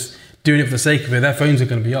to are just doing it for the sake of it, their phones are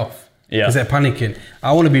going to be off because they're panicking.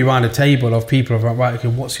 I want to be around a table of people of, right, okay,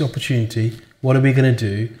 what's the opportunity? What are we going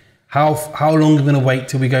to do? How long are we going to wait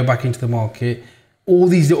till we go back into the market? All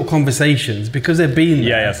these little conversations, because they've been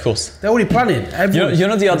there. Yeah, of course. They're already planning.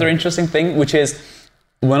 The other interesting thing, which is,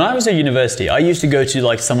 when I was at university, I used to go to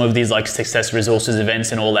like some of these like success resources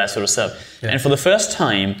events and all that sort of stuff. Yeah. And for the first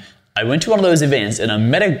time, I went to one of those events and I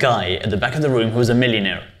met a guy at the back of the room who was a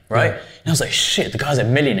millionaire, right? Yeah. And I was like, shit, the guy's a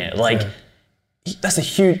millionaire. Like, that's a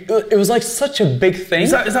huge, it was like such a big thing.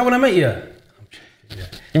 Is that when I met you?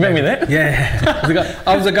 You met me there? Yeah.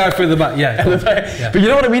 I was a guy through the back, But you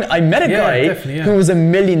know what I mean? I met a guy who was a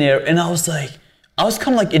millionaire and I was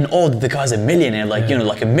kind of like in awe that the guy's a millionaire, like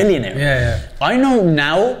a millionaire. Yeah. I know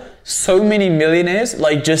now so many millionaires,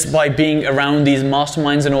 like just by being around these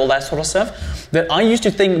masterminds and all that sort of stuff, that I used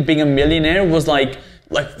to think being a millionaire was like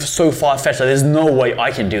so far-fetched. Like, there's no way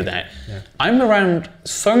I can do that. Yeah. I'm around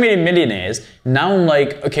so many millionaires, now I'm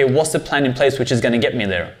like, okay, what's the plan in place which is going to get me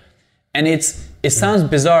there? And it sounds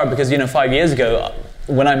bizarre because, 5 years ago,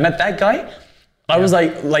 when I met that guy, I was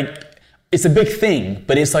like, it's a big thing,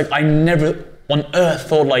 but it's like I never on earth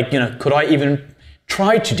thought could I even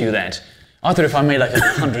try to do that? I thought if I made like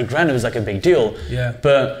 100 grand, it was like a big deal. Yeah.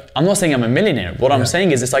 But I'm not saying I'm a millionaire. What I'm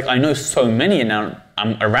saying is it's like I know so many and now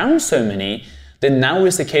I'm around so many that now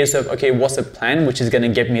it's the case of, okay, what's the plan which is going to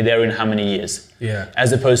get me there in how many years? Yeah.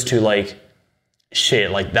 As opposed to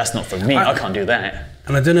that's not for me. I can't do that.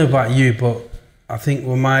 And I don't know about you, but I think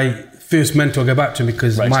when my first mentor, I'll go back to him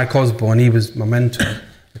because Mike Osborne, he was my mentor at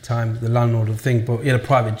the time, the landlord of the thing, but he had a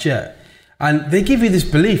private jet. And they give you this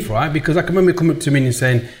belief, right? Because I can remember coming up to me and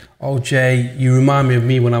saying, oh, Jay, you remind me of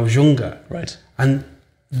me when I was younger. Right. And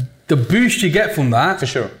the boost you get from that. For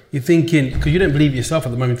sure. You're thinking, because you don't believe yourself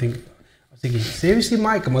at the moment, I was thinking, seriously,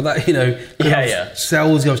 Mike? Am I that,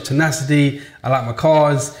 Sales, I was tenacity, I like my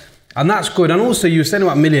cars. And that's good. And also, you were saying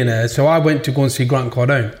about millionaires. So I went to go and see Grant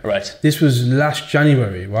Cardone. Right. This was last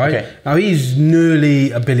January, right? Okay. Now, he's nearly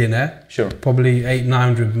a billionaire. Sure. Probably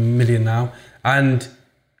 800-900 million now. And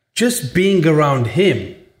just being around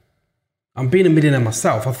him, and being a millionaire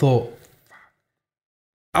myself, I thought,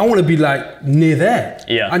 I want to be near there.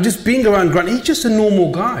 Yeah. And just being around Grant, he's just a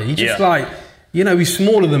normal guy. He's just he's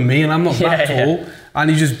smaller than me and I'm not that tall. And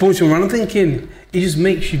he's just bunching around. I'm thinking, it just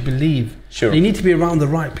makes you believe. Sure. You need to be around the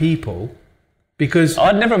right people because...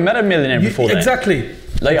 I'd never met a millionaire before that. Exactly.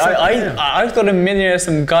 I thought a millionaire,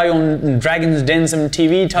 some guy on Dragon's Den, some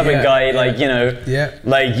TV type of guy, like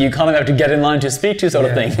you kind of have to get in line to speak to sort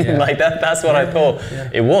of thing. Yeah. That's what I thought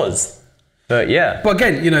it was. But But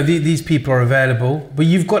again, these people are available. But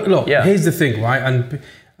you've got, here's the thing, right?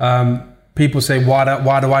 And people say,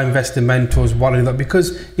 why do I invest in mentors? Why do I do that?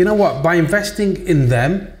 Because you know what? By investing in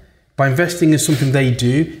them, by investing in something they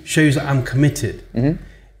do, shows that I'm committed. Mm-hmm.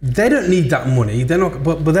 They don't need that money. They're not,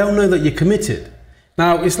 but they'll know that you're committed.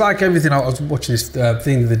 Now, it's like everything. I was watching this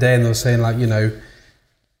thing the other day and they were saying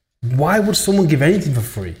why would someone give anything for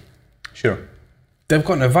free? Sure. They've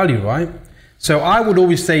got no value, right? So I would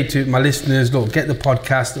always say to my listeners, look, get the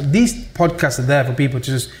podcast. These podcasts are there for people to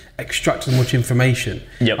just extract as much information.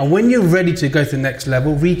 Yep. And when you're ready to go to the next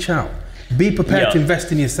level, reach out. Be prepared to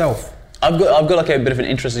invest in yourself. I've got like a bit of an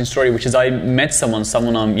interesting story, which is I met someone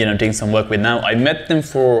I'm doing some work with now. I met them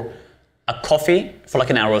for a coffee for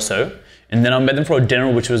like an hour or so, and then I met them for a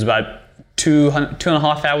dinner, which was about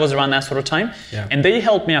 2.5 hours, around that sort of time. Yeah. And they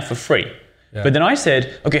helped me out for free. Yeah. But then I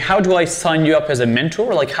said, okay, how do I sign you up as a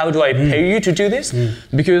mentor? Like, how do I pay you to do this?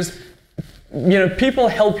 Because people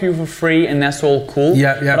help you for free, and that's all cool.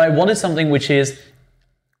 Yeah. But I wanted something which is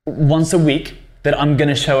once a week that I'm going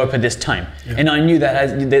to show up at this time. Yeah. And I knew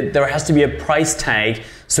that there has to be a price tag,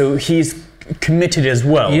 so he's committed as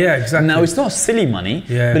well. Yeah, exactly. Now, it's not silly money,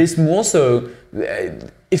 but it's more so,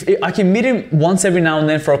 if I can meet him once every now and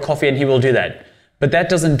then for a coffee and he will do that. But that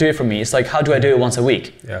doesn't do it for me. It's like, how do I do it once a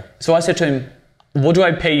week? Yeah. So I said to him, what do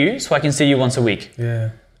I pay you so I can see you once a week?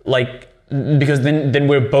 Yeah. Like, because then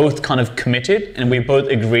we're both kind of committed and we both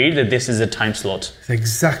agreed that this is a time slot. That's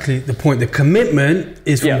exactly the point. The commitment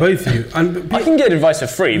is from both of you. And I can get advice for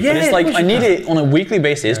free, but it's like I need it on a weekly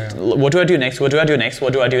basis. Yeah. What do I do next? What do I do next?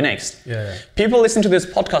 What do I do next? Yeah. People listen to this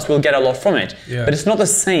podcast will get a lot from it, but it's not the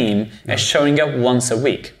same as showing up once a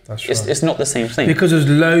week. That's right. It's not the same thing. Because there's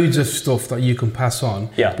loads of stuff that you can pass on,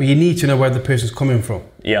 but you need to know where the person's coming from.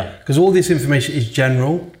 Yeah. Because all this information is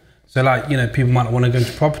general. So like, people might want to go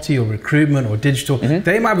into property or recruitment or digital.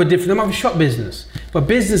 They might have they might have a shop business. But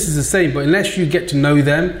business is the same, but unless you get to know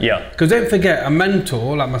them. Yeah. Because don't forget, a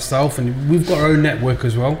mentor like myself, and we've got our own network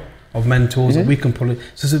as well of mentors that we can pull in.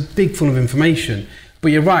 So it's a big full of information.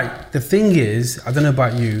 But you're right. The thing is, I don't know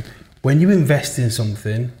about you, when you invest in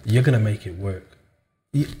something, you're going to make it work.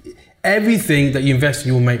 Everything that you invest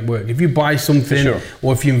in, you'll make work. If you buy something,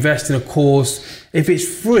 or if you invest in a course, if it's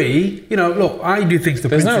free, look, I do things.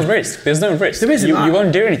 There's no risk. There isn't. You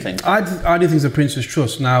won't do anything. I do things the Prince's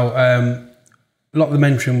Trust. Now, a lot of the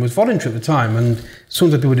mentoring was voluntary at the time, and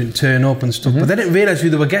sometimes people didn't turn up and stuff, but they didn't realise who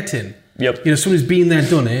they were getting. Yep. Somebody's been there,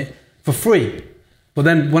 done it for free. But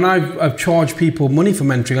then when I've charged people money for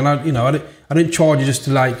mentoring, and I didn't charge you just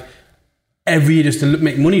to every year just to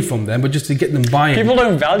make money from them, but just to get them buying. People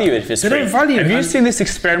don't value it if it's free. They don't value it. Have you seen this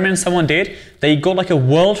experiment someone did? They got like a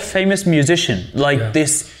world famous musician,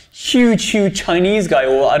 this huge Chinese guy,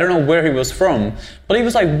 or I don't know where he was from, but he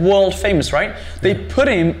was like world famous, right? They put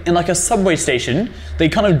him in like a subway station. They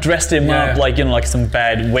kind of dressed him up like some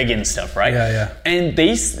bad wig and stuff, right? Yeah. And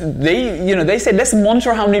they said, let's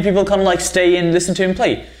monitor how many people kind of stay and listen to him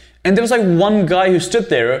play. And there was one guy who stood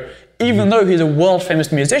there, even though he's a world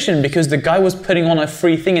famous musician, because the guy was putting on a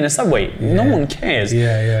free thing in a subway. No one cares.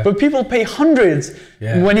 But people pay hundreds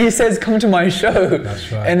when he says, come to my show.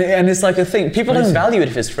 That's right. And it's like a thing. People don't value it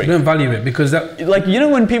if it's free. They don't value it because that...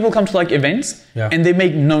 when people come to events and they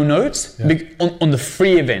make no notes, on the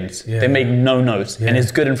free events, they make no notes and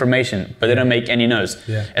it's good information, but they don't make any notes.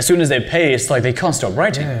 As soon as they pay, it's like they can't stop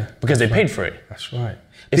writing because they paid for it. That's right.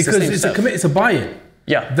 It's because it's a commit, it's a buy-in.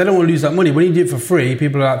 Yeah. They don't want to lose that money. When you do it for free,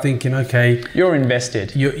 people are thinking, okay... You're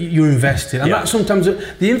invested. You're invested. And that sometimes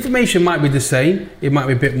the information might be the same. It might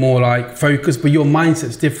be a bit more focused, but your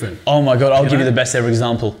mindset's different. Oh my God, I'll give you the best ever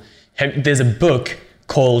example. There's a book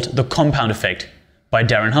called The Compound Effect by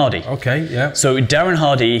Darren Hardy. Okay, yeah. So Darren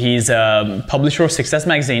Hardy, he's a publisher of Success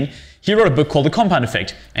Magazine. He wrote a book called The Compound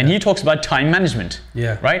Effect, and he talks about time management.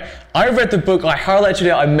 Yeah. Right? I read the book, I highlighted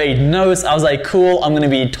it, I made notes, I was like, cool, I'm going to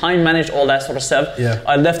be time managed, all that sort of stuff. Yeah.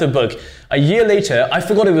 I left the book. A year later, I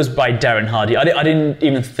forgot it was by Darren Hardy. I didn't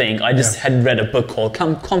even think. I just had read a book called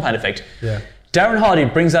Compound Effect. Yeah. Darren Hardy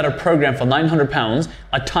brings out a program for £900,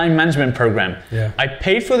 a time management program. Yeah. I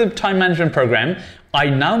paid for the time management program. I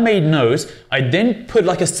now made notes. I then put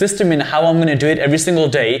a system in how I'm going to do it every single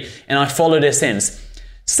day, and I followed it since.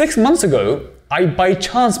 6 months ago, I by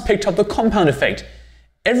chance picked up The Compound Effect.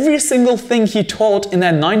 Every single thing he taught in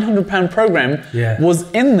that £900 program was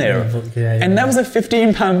in there. And that was a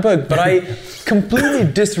 £15 book, but I completely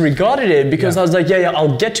disregarded it because I was like,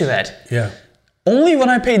 I'll get to that. Yeah. Only when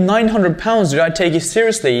I paid £900 did I take it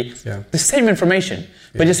seriously, the same information,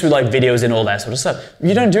 but just with videos and all that sort of stuff.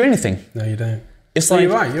 You don't do anything. No, you don't. It's you're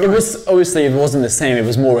right. It was obviously it wasn't the same. It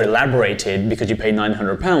was more elaborated because you paid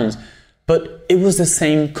 £900, but it was the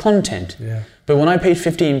same content. Yeah. But when I paid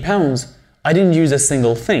 £15, I didn't use a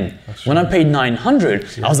single thing. When I paid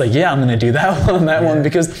 $900, I was like, I'm going to do that one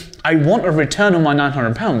because I want a return on my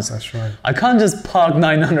 £900. That's right. I can't just park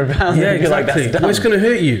 £900 and be exactly. like, that's done. Well, it's going to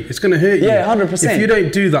hurt you. It's going to hurt you. Yeah, 100%. If you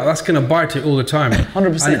don't do that, that's going to bite it all the time.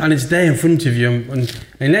 100%. And it's there in front of you. And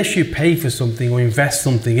unless you pay for something or invest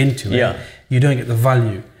something into it, you don't get the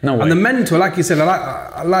value. No way. And the mentor, like you said,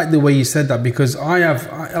 I like the way you said that, because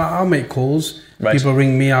I'll make calls. Right. People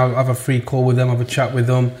ring me, I'll have a free call with them, have a chat with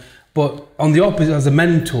them. But on the opposite, as a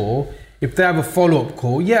mentor, if they have a follow-up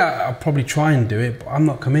call, yeah, I'll probably try and do it, but I'm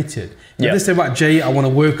not committed. If they say, right, Jay, I want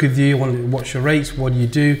to work with you, I want to watch your rates, what do you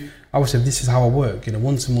do? I would say, this is how I work.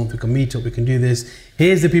 Once a month we can meet up, we can do this.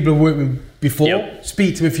 Here's the people I've worked with before.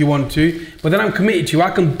 Speak to them if you want to. But then I'm committed to you. I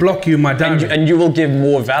can block you in my diary. And you will give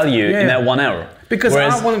more value in that 1 hour. Because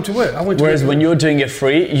I want them to work. Whereas when you're doing it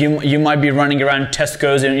free, you might be running around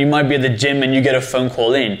Tesco's and you might be at the gym and you get a phone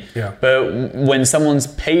call in. Yeah. But when someone's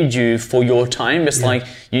paid you for your time, it's like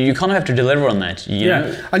you kind of have to deliver on that. You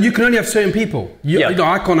know? And you can only have certain people.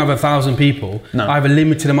 I can't have 1,000 people. No. I have a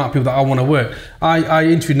limited amount of people that I want to work. I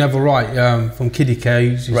interviewed Neville Wright from Kiddie Care.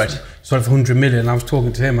 He's started for 100 million. I was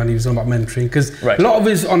talking to him and he was on about mentoring, because a lot of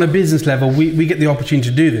us on a business level, we get the opportunity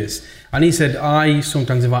to do this. And he said, I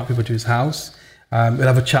sometimes invite people to his house. We'll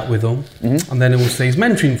have a chat with them, and then it will say his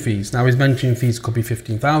mentoring fees. Now his mentoring fees could be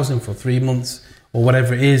 15,000 for 3 months or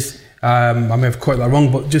whatever it is. I may have quoted that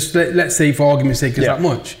wrong, but just let's say for argument's sake, it's that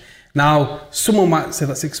much. Now someone might say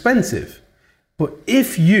that's expensive, but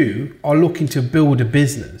if you are looking to build a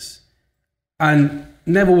business, and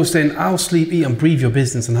Neville was saying, I'll sleep, eat and breathe your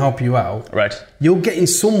business and help you out. Right. You're getting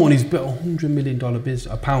someone who's built $100 million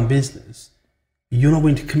 £1 business. You're not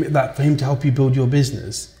going to commit that for him to help you build your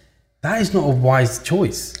business. That is not a wise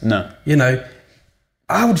choice. No.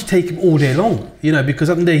 I would take him all day long, because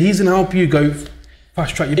at the end of the day, he's going to help you go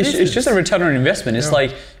fast track your business. It's just a return on investment. It's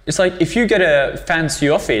like if you get a fancy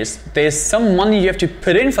office, there's some money you have to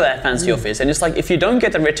put in for that fancy office. And it's like, if you don't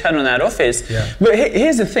get the return on that office, but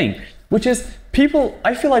here's the thing, which is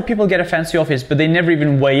I feel like people get a fancy office, but they never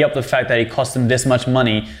even weigh up the fact that it costs them this much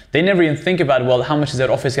money. They never even think about, well, how much is that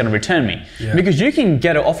office going to return me? Yeah. Because you can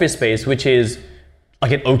get an office space, which is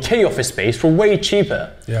like an okay office space for way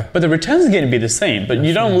cheaper. Yeah. But the returns are going to be the same, but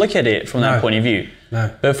you don't look at it from that point of view. No.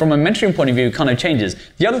 But from a mentoring point of view, it kind of changes.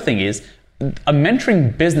 The other thing is, a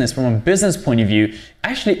mentoring business from a business point of view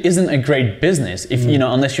actually isn't a great business if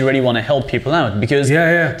unless you really want to help people out, because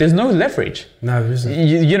there's no leverage. No, there isn't.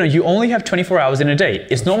 You only have 24 hours in a day.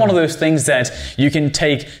 It's not one of those things that you can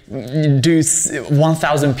do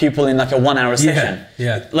 1,000 people in like a 1 hour session.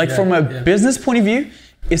 From a business point of view,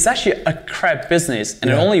 it's actually a crap business, and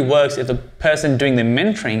it only works if the person doing the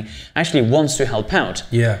mentoring actually wants to help out.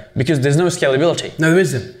 Yeah. Because there's no scalability. No, there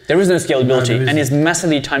isn't. There is no scalability, and it's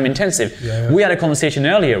massively time intensive. We had a conversation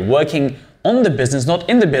earlier, working on the business, not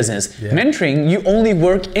in the business. Mentoring, you only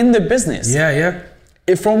work in the business.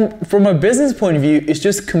 From a business point of view, it's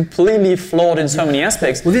just completely flawed in so many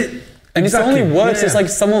aspects. Well, and it only works if like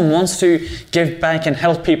someone wants to give back and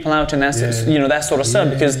help people out and that sort of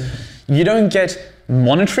stuff, because you don't get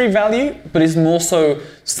monetary value, but it's more so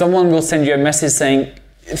someone will send you a message saying,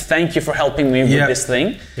 thank you for helping me with this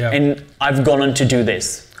thing, and I've gone on to do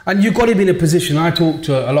this. And you've got to be in a position, I talk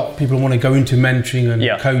to a lot of people who want to go into mentoring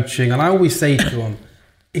and coaching, and I always say to them,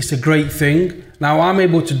 it's a great thing. Now I'm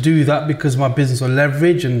able to do that because my business will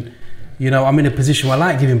leverage, and I'm in a position where I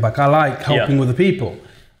like giving back, I like helping other people.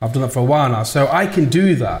 I've done that for a while now, so I can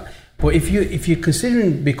do that. But if you're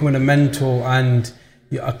considering becoming a mentor and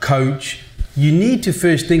a coach, you need to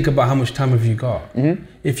first think about how much time have you got.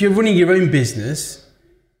 If you're running your own business,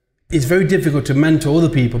 it's very difficult to mentor other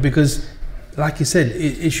people because, like you said,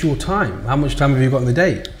 it's your time. How much time have you got in the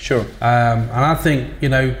day? Sure. And I think,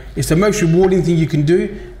 it's the most rewarding thing you can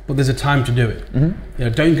do, but there's a time to do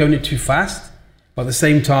it. Don't go in it too fast. But at the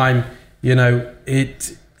same time,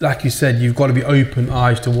 like you said, you've got to be open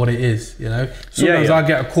eyes to what it is. Sometimes I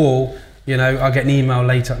get a call, I get an email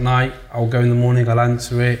late at night, I'll go in the morning, I'll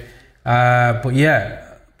answer it. But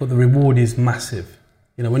the reward is massive.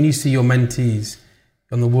 When you see your mentees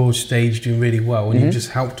on the world stage doing really well, and you've just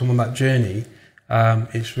helped them on that journey,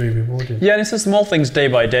 it's really rewarding. Yeah, and it's the small things day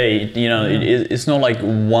by day. It's not like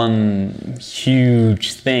one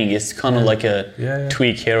huge thing. It's kind of like a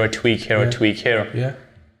tweak here, a tweak here, a tweak here,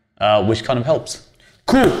 which kind of helps.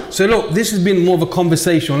 Cool. So look, this has been more of a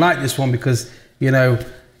conversation. I like this one because,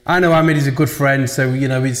 I know Ahmed is a good friend, so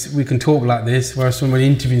we can talk like this. Whereas when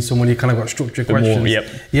interviewing someone, you kind of got structured questions.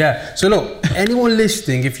 Yeah. So look, anyone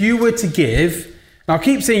listening, if you were to give, now I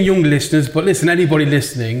keep saying young listeners, but listen, anybody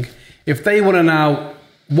listening, if they want to now,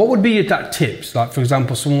 what would be your tips? Like for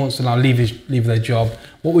example, someone wants to now leave their job.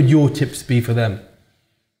 What would your tips be for them?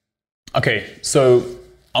 Okay, so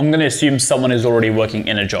I'm going to assume someone is already working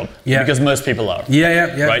in a job because most people are.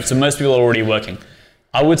 Yeah. Right. So most people are already working.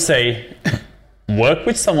 I would say, work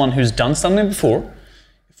with someone who's done something before.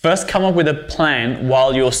 First, come up with a plan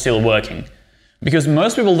while you're still working. Because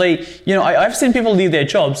most people, I've seen people leave their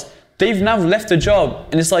jobs. they've now left the job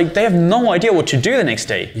and it's like they have no idea what to do the next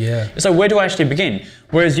day. Yeah. It's like, where do I actually begin?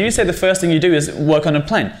 Whereas you say the first thing you do is work on a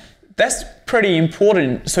plan. That's pretty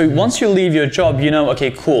important. So once you leave your job, you know,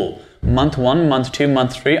 okay, cool. Month 1, month 2,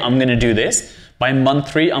 month 3, I'm going to do this. By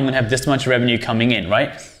month 3, I'm going to have this much revenue coming in,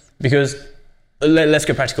 right? Because let's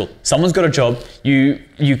go practical. Someone's got a job.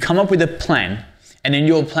 You come up with a plan, and in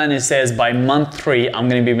your plan it says by month 3, I'm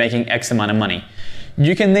going to be making X amount of money.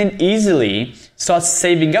 You can then easily start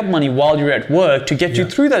saving up money while you're at work to get you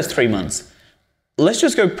through those 3 months. Let's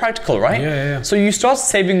just go practical, right? Yeah. So you start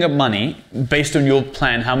saving up money based on your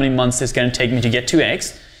plan, how many months it's going to take me to get to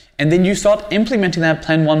X, and then you start implementing that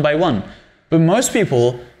plan one by one. But most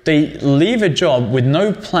people, they leave a job with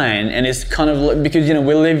no plan, and it's kind of like, because, you know,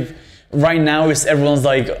 we live right now, everyone's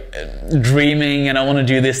like dreaming and I want to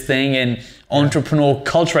do this thing, and entrepreneur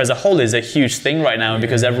culture as a whole is a huge thing right now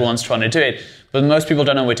because everyone's trying to do it, but most people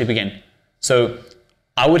don't know where to begin. So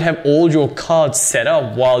I would have all your cards set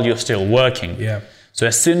up while you're still working. Yeah. So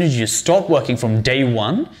as soon as you stop working from day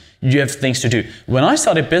one, you have things to do. When I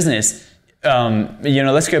started business, you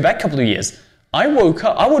know, let's go back a couple of years. I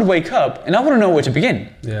would wake up and I wouldn't know where to begin.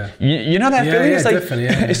 Yeah. You know that feeling? It's like, definitely.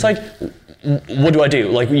 Yeah. It's like, what do I do?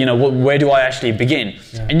 Like, you know, where do I actually begin?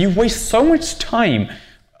 Yeah. And you waste so much time.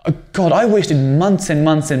 God, I wasted months and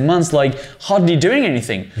months and months, like hardly doing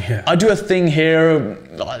anything. Yeah. I do a thing here.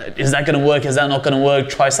 Is that going to work? Is that not going to work?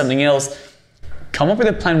 Try something else. Come up with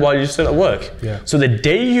a plan while you're still at work. Yeah. So the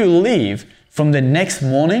day you leave, from the next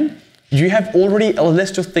morning, you have already a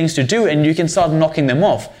list of things to do and you can start knocking them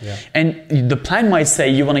off. Yeah. And the plan might say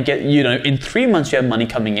you want to get, you know, in 3 months you have money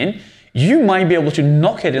coming in. You might be able to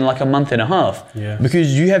knock it in like a month and a half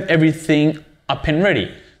because you have everything up and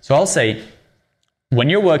ready. So I'll say, when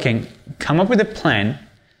you're working, come up with a plan,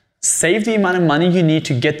 save the amount of money you need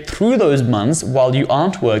to get through those months while you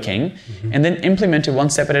aren't working, and then implement it one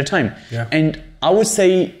step at a time. Yeah. And I would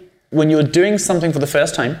say, when you're doing something for the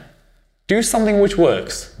first time, do something which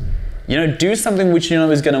works. You know, do something which you know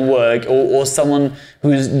is going to work, or someone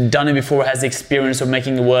who's done it before has the experience of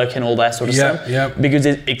making it work and all that sort of stuff. Yeah. Because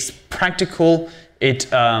it's practical. It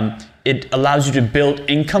allows you to build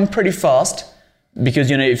income pretty fast.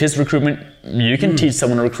 Because, you know, if it's recruitment, you can teach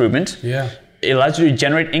someone recruitment. Yeah. It allows you to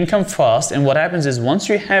generate income fast. And what happens is once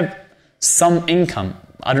you have some income,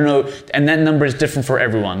 I don't know, and that number is different for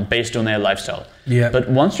everyone based on their lifestyle. Yeah. But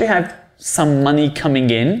once you have some money coming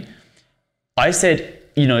in, I said,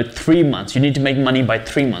 you know, 3 months, you need to make money by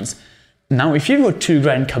 3 months. Now, if you've got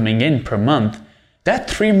 $2,000 coming in per month, that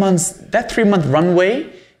 3 month runway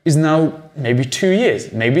is now maybe 2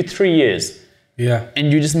 years, maybe 3 years. Yeah.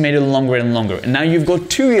 And you just made it longer and longer. And now you've got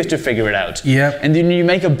 2 years to figure it out. Yeah. And then you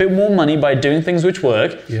make a bit more money by doing things which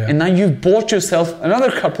work. Yeah. And now you've bought yourself another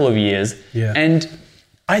couple of years. Yeah. And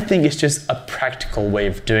I think it's just a practical way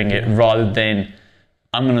of doing it rather than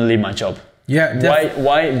I'm going to leave my job. Yeah.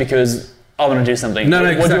 Why? Because I want to do something. No,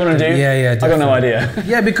 What do you want to do? Yeah, I got no idea.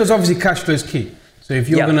 Yeah, because obviously cash flow is key. So if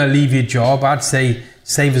you're going to leave your job, I'd say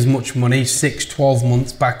save as much money, 6-12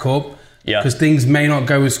 months back up. Yeah. Because things may not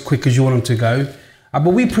go as quick as you want them to go.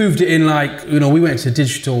 But we proved it in, like, you know, we went to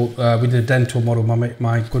digital, we did a dental model,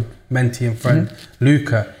 my good mentee and friend,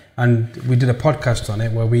 Luca, and we did a podcast on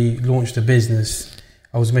it where we launched a business.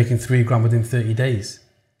 I was making $3,000 within 30 days.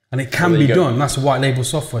 And it can be done. That's a white label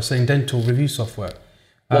software, saying dental review software.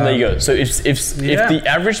 Well, there you go. So if the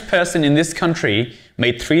average person in this country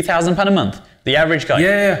made £3,000 a month, the average guy,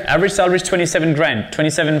 average salary is $27,000,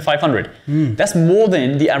 $27,500. That's more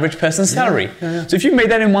than the average person's salary. So if you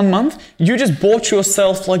made that in 1 month, you just bought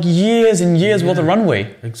yourself like years and years worth of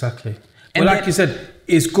runway. Exactly. And like you said,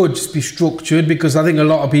 it's good to be structured, because I think a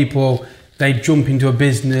lot of people, they jump into a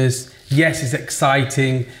business. Yes, it's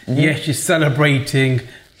exciting. Yes, you're celebrating.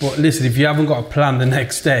 But listen, if you haven't got a plan the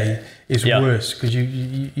next day, it's worse, because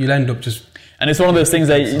you'll end up just... And it's one of those things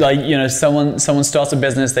that, like, you know, someone starts a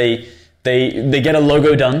business, they get a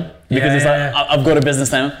logo done because it's like, I've got a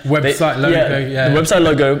business now. Website logo, the website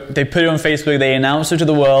logo, they put it on Facebook, they announce it to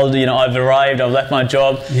the world, you know, I've arrived, I've left my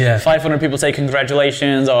job. 500 people say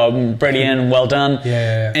congratulations, or brilliant, well done.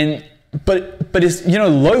 And but it's, you know,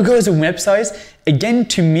 logos and websites, again,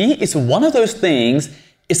 to me, it's one of those things.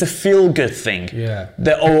 It's a feel-good thing.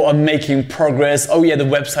 That, oh, I'm making progress. Oh yeah, the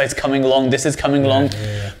website's coming along. This is coming along.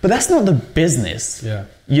 But that's not the business.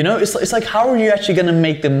 You know, it's like, how are you actually going to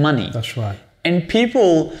make the money? That's right. And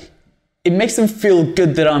people, it makes them feel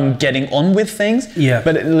good that I'm getting on with things.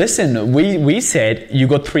 But listen, we said you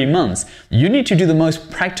got 3 months. You need to do the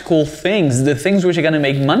most practical things, the things which are going to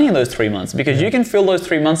make money in those 3 months, because you can fill those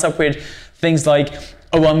 3 months up with things like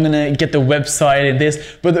oh, I'm gonna get the website and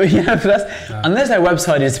this, but unless that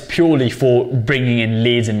website is purely for bringing in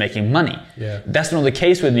leads and making money, that's not the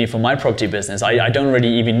case with me for my property business. I don't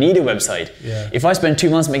really even need a website. If I spend 2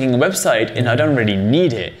 months making a website and I don't really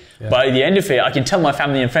need it, by the end of it, I can tell my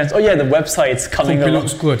family and friends, oh yeah, the website's coming along.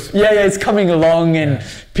 Looks good. Yeah, it's coming along and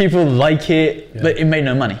people like it, but it made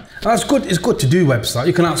no money. That's good. It's good to do website.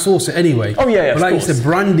 You can outsource it anyway. Oh yeah, but like you said,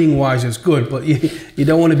 branding wise, it's good. But you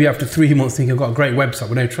don't want to be after 3 months thinking I've got a great website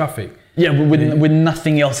with no traffic. Yeah, with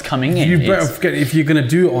nothing else coming in. You better forget, if you're going to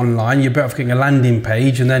do it online, you're better off getting a landing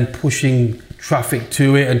page and then pushing traffic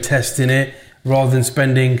to it and testing it rather than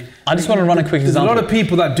spending. I just want to run a quick example. There's a lot of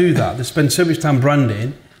people that do that. They spend so much time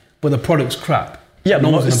branding, but the product's crap. Yeah,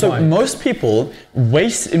 most people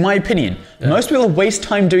waste, in my opinion, most people waste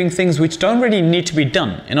time doing things which don't really need to be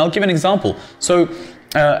done. And I'll give an example. So,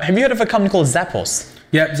 have you heard of a company called Zappos?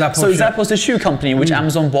 Yeah, Zappos. So Zappos is a shoe company which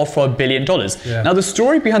Amazon bought for $1 billion. Now the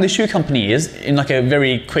story behind the shoe company is, in like a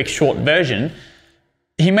very quick, short version,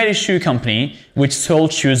 he made a shoe company which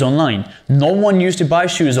sold shoes online. No one used to buy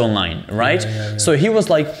shoes online, right? So he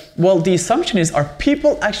was like, well, the assumption is, are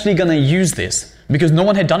people actually going to use this? Because no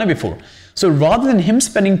one had done it before. So rather than him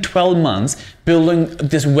spending 12 months building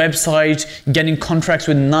this website, getting contracts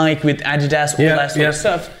with Nike, with Adidas, all that sort of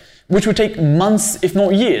stuff, which would take months, if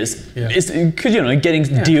not years,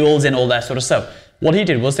 getting deals and all that sort of stuff. What he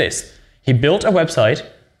did was this. He built a website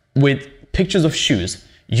with pictures of shoes.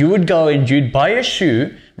 You would go and you'd buy a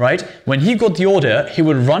shoe, right? When he got the order, he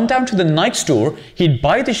would run down to the Nike store, he'd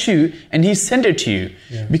buy the shoe and he'd send it to you.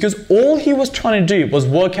 Because all he was trying to do was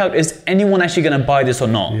work out, is anyone actually going to buy this or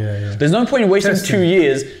not? There's no point in wasting 2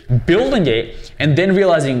 years building it and then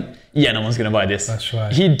realizing, yeah, no one's going to buy this. That's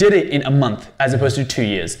right. He did it in a month as opposed to 2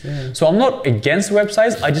 years. So I'm not against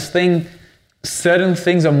websites. I just think certain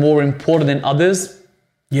things are more important than others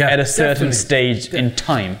at a certain stage in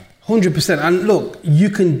time. 100%. And look, you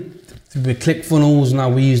can, with ClickFunnels, now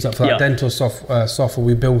we use that for that dental software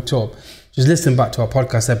we built up. Just listen back to our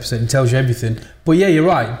podcast episode, it tells you everything. But yeah, you're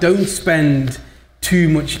right. Don't spend too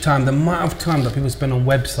much time. The amount of time that people spend on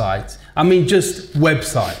websites. I mean, just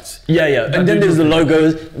websites. And then there's the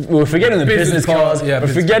logos. We're forgetting the business cards. We're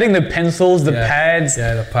forgetting the pencils, the pads.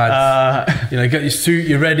 Yeah, the pads. You get your suit,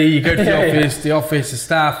 you're ready, you go to the office, the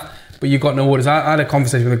staff. But you've got no orders. I had a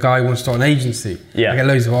conversation with a guy who wants to start an agency. I get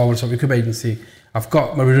loads of, I want to start a recruitment agency. I've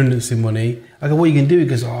got my redundancy money. I go, what are you going to do? He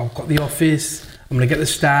goes, I've got the office. I'm going to get the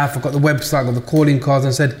staff. I've got the website. I've got the calling cards.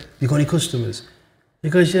 And I said, you got any customers? He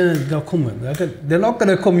goes, yeah, they'll come. They're not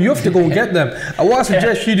going to come. You have to go and get them. And what I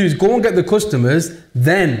suggest you do is go and get the customers,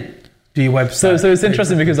 then do your website. So it's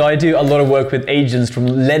interesting because I do a lot of work with agents, from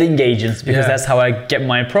letting agents, because that's how I get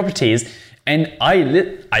my properties. And I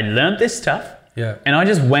learned this stuff. And I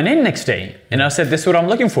just went in next day and I said, this is what I'm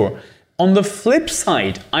looking for. On the flip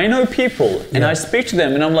side, I know people and I speak to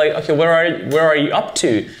them and I'm like, okay, where are you up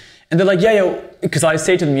to? And they're like, because I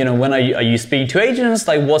say to them, when are you speaking to agents?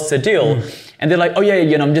 Like, what's the deal? And they're like, oh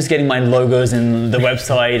yeah, I'm just getting my logos and the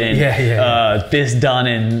website and this done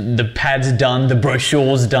and the pads done, the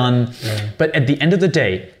brochures done. But at the end of the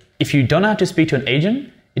day, if you don't have to speak to an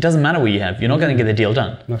agent, it doesn't matter what you have. You're not going to get the deal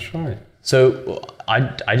done. That's right. So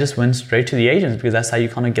I just went straight to the agents because that's how you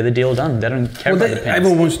kind of get the deal done. They don't care about the pens.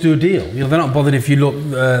 Everyone wants to do a deal. They're not bothered if you look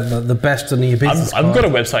the best on your business I've got a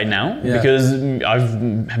website now because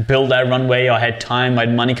I've built that runway. I had time, I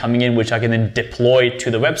had money coming in, which I can then deploy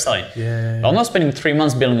to the website. I'm not spending 3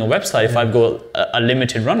 months building a website if I've got a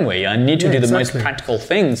limited runway. I need to do the most practical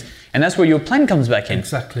things. And that's where your plan comes back in.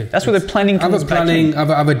 Exactly. That's where the planning comes back in.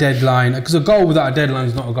 Have a deadline. Because a goal without a deadline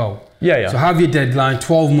is not a goal. So have your deadline,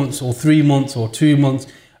 12 months or 3 months or 2 months.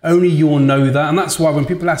 Only you'll know that. And that's why when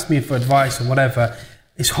people ask me for advice or whatever,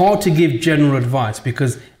 it's hard to give general advice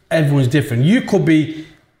because everyone's different. You could be,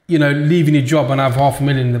 leaving your job and have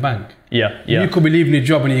 $500,000 in the bank. You could be leaving your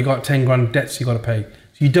job and you got 10 grand debts you got to pay.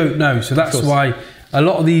 So you don't know. So that's why a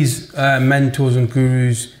lot of these mentors and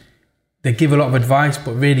gurus, they give a lot of advice,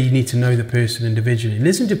 but really you need to know the person individually.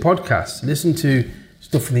 Listen to podcasts, listen to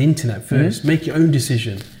stuff from the internet first, make your own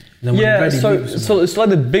decision. So it's like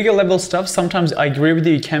the bigger level stuff. Sometimes I agree with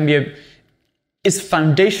you. It can be it's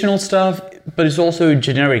foundational stuff, but it's also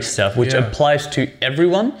generic stuff, which applies to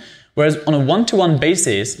everyone. Whereas on a one-to-one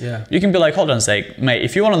basis, you can be like, hold on a sec, mate,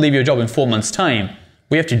 if you want to leave your job in 4 months' time,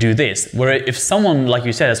 we have to do this. Where if someone, like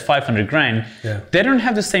you said, has 500 grand, they don't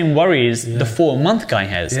have the same worries the 4-month guy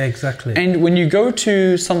has. Exactly. And when you go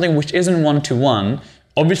to something which isn't one-to-one,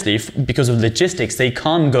 obviously, because of logistics, they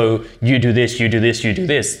can't go, you do this, you do this, you do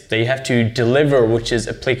this. They have to deliver which is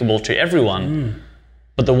applicable to everyone.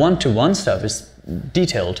 But the one-to-one stuff is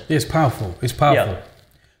detailed. It's powerful. It's powerful.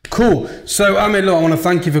 Cool. So, Ahmed, look, I want to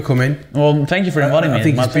thank you for coming. Well, thank you for inviting me. I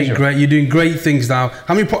think My it's been pleasure. great. You're doing great things now.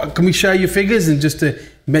 How many? Can we share your figures and just to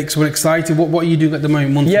make someone excited? What are you doing at the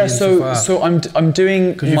moment? Monthly Yeah, and stuff like that? so I'm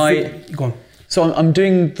doing Go on. So I'm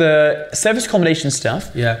doing the service accommodation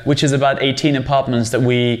stuff, Yeah. which is about 18 apartments that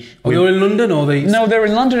we Are they in London or they? No, they're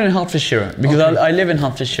in London and Hertfordshire because Okay. I live in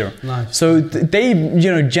Hertfordshire. Nice. So they,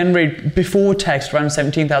 generate before tax around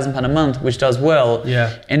 £17,000 a month, which does well.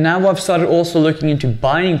 Yeah. And now I've started also looking into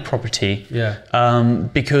buying property. Yeah.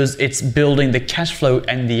 Because it's building the cash flow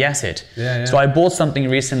and the asset. Yeah. So I bought something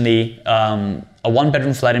recently, a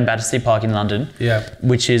one-bedroom flat in Battersea Park in London. Yeah.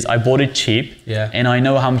 Which is I bought it cheap. Yeah. And I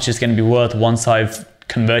know how much it's going to be worth once I've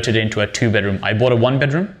converted it into a two-bedroom. I bought a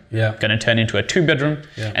one-bedroom. Yeah. Going to turn into a two-bedroom.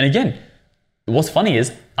 Yeah. And again, what's funny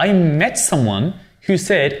is I met someone who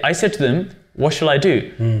I said to them, what shall I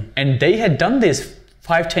do? And they had done this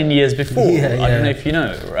 5-10 years before. Yeah, I don't know if you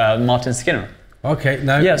know, Martin Skinner. Okay.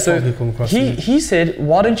 No. Yeah, so probably come across him. he said,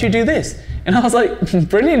 why don't you do this? And I was like,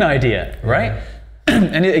 brilliant idea, right?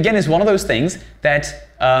 And again, it's one of those things that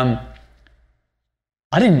I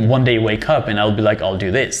didn't one day wake up and I'll be like, I'll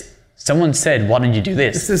do this. Someone said, why don't you do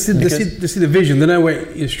this? They see the vision. They know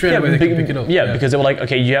where straight away they can pick it up. Yeah, because they were like,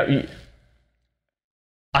 okay,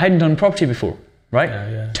 I hadn't done property before, right?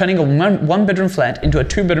 Yeah. Turning a one-bedroom flat into a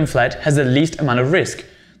two-bedroom flat has the least amount of risk.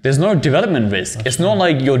 There's no development risk. It's not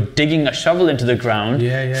like you're digging a shovel into the ground,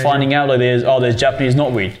 finding out like there's Japanese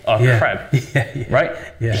knotweed. Oh, crap. Right?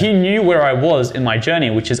 Yeah. He knew where I was in my journey,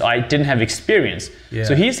 which is I didn't have experience. Yeah.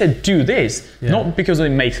 So he said, do this, not because it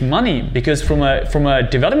makes money, because from a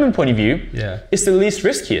development point of view, it's the least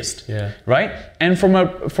riskiest. Yeah. Right? And from a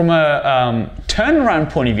turnaround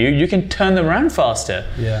point of view, you can turn them around faster.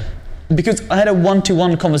 Yeah. Because I had a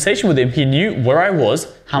one-to-one conversation with him. He knew where I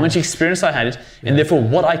was, how much experience I had, and therefore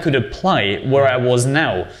what I could apply where I was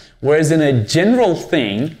now. Whereas in a general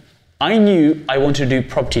thing, I knew I wanted to do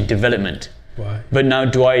property development. Right. But now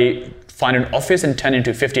do I find an office and turn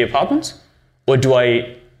into 50 apartments? Or do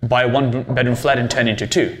I buy a one-bedroom flat and turn into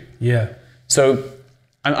two? Yeah. So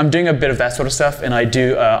I'm doing a bit of that sort of stuff, and I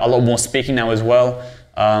do a lot more speaking now as well.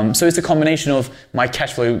 So it's a combination of my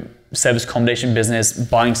cash flow service accommodation business,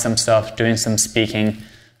 buying some stuff, doing some speaking.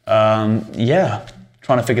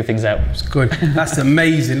 Trying to figure things out. It's good. That's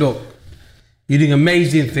amazing. Look, you're doing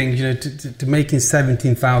amazing things, to making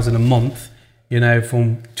 17,000 a month,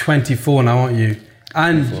 from 24 now, aren't you?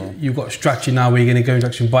 And you've got a strategy now where you're going to go into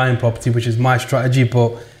actually buying property, which is my strategy.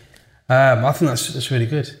 But I think that's really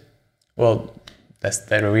good. Well,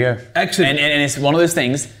 there we go. Excellent. And it's one of those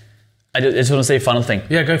things. I just want to say a final thing.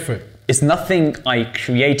 Yeah, go for it. It's nothing I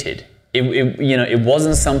created. It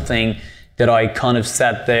wasn't something that I kind of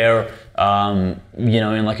sat there,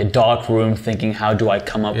 in like a dark room thinking, how do I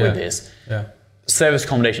come up with this? Yeah. Service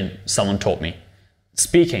accommodation, someone taught me.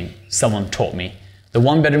 Speaking, someone taught me. The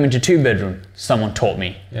one bedroom into two bedroom, someone taught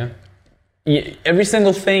me. Yeah. Every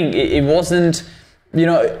single thing, it wasn't,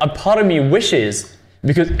 a part of me wishes,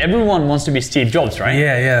 because everyone wants to be Steve Jobs, right?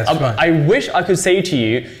 Yeah, that's right. I wish I could say to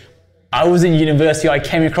you, I was in university, I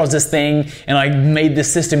came across this thing, and I made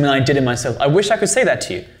this system and I did it myself. I wish I could say that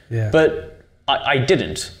to you, but I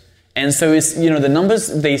didn't. And so it's, the numbers,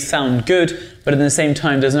 they sound good, but at the same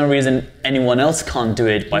time, there's no reason anyone else can't do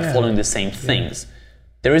it by following the same things.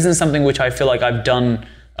 There isn't something which I feel like I've done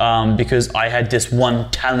because I had this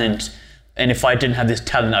one talent, and if I didn't have this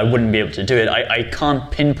talent, I wouldn't be able to do it. I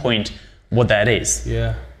can't pinpoint what that is.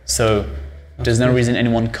 Yeah. So there's no reason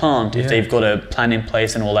anyone can't if they've got a plan in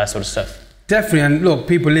place and all that sort of stuff. Definitely, and look,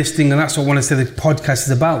 people listening, and that's what I want to say. The podcast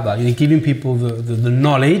is about that. Giving people the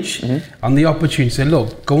knowledge and the opportunity. So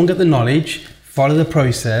look, go and get the knowledge, follow the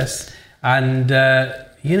process, and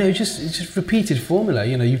just repeated formula.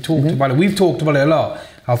 You've talked about it. We've talked about it a lot.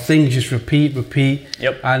 How things just repeat.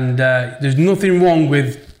 Yep. And there's nothing wrong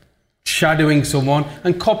with shadowing someone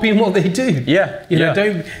and copying what they do.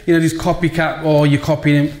 Don't this copycat or you're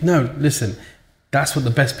copying him. No, listen, that's what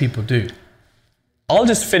the best people do. I'll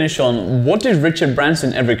just finish on, what did Richard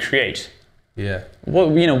Branson ever create? Yeah.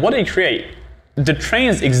 What did he create? The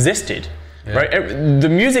trains existed, right? The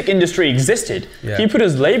music industry existed. Yeah. He put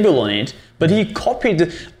his label on it, but he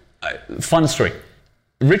copied fun story.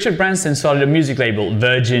 Richard Branson started a music label,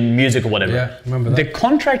 Virgin Music or whatever. Yeah, remember that. The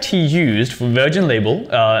contract he used for Virgin label,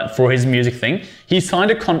 for his music thing, he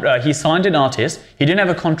signed an artist, he didn't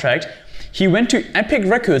have a contract. He went to Epic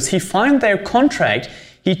Records, he found their contract,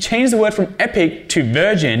 he changed the word from Epic to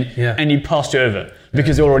Virgin, and he passed it over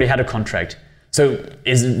because he already had a contract. So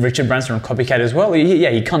is Richard Branson a copycat as well?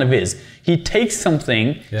 He kind of is. He takes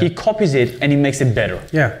something, he copies it, and he makes it better.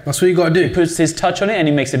 Yeah, that's what you got to do. He puts his touch on it and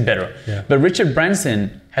he makes it better. Yeah. But Richard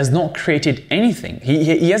Branson has not created anything.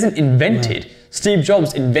 He hasn't invented. Steve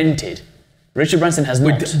Jobs invented. Richard Branson has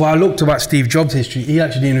not. Well, I looked about Steve Jobs' history. He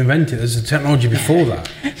actually didn't invent it. There's a technology before that.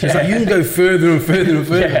 So it's like you can go further and further and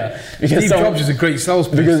further. Yeah, Steve Jobs is a great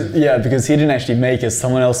salesperson. Because he didn't actually make it.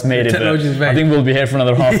 Someone else made it. I think we'll be here for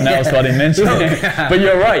another half an hour, so I didn't mention it. But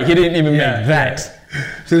you're right. He didn't even make that.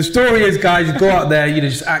 So the story is, guys, go out there,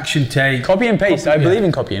 just action take. Copy and paste. I believe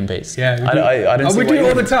in copy and paste. Yeah, I don't see we do it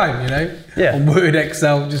all the time, Yeah. On Word,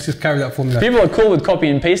 Excel, just carry that formula. People are cool with copy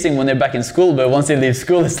and pasting when they're back in school, but once they leave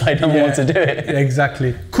school, it's like no one wants to do it.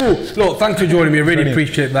 Exactly. Cool. Look, thanks for joining me. I really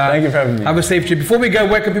appreciate that. Thank you for having me. Have a safe trip. Before we go,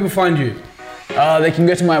 where can people find you? They can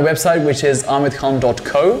go to my website, which is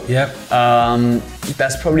ahmedkhan.co. Yep.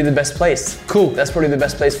 That's probably the best place. Cool. That's probably the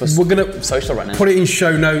best place for social right now. Put it in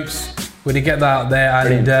show notes. We're going to get that out there,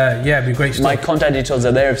 and it'd be great stuff. My contact details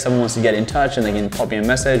are there if someone wants to get in touch, and they can pop me a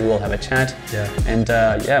message, we'll have a chat. Yeah. And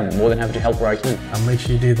I'm more than happy to help where I can. And make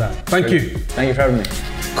sure you do that. Thank you. Thank you for having me.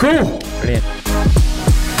 Cool. Brilliant.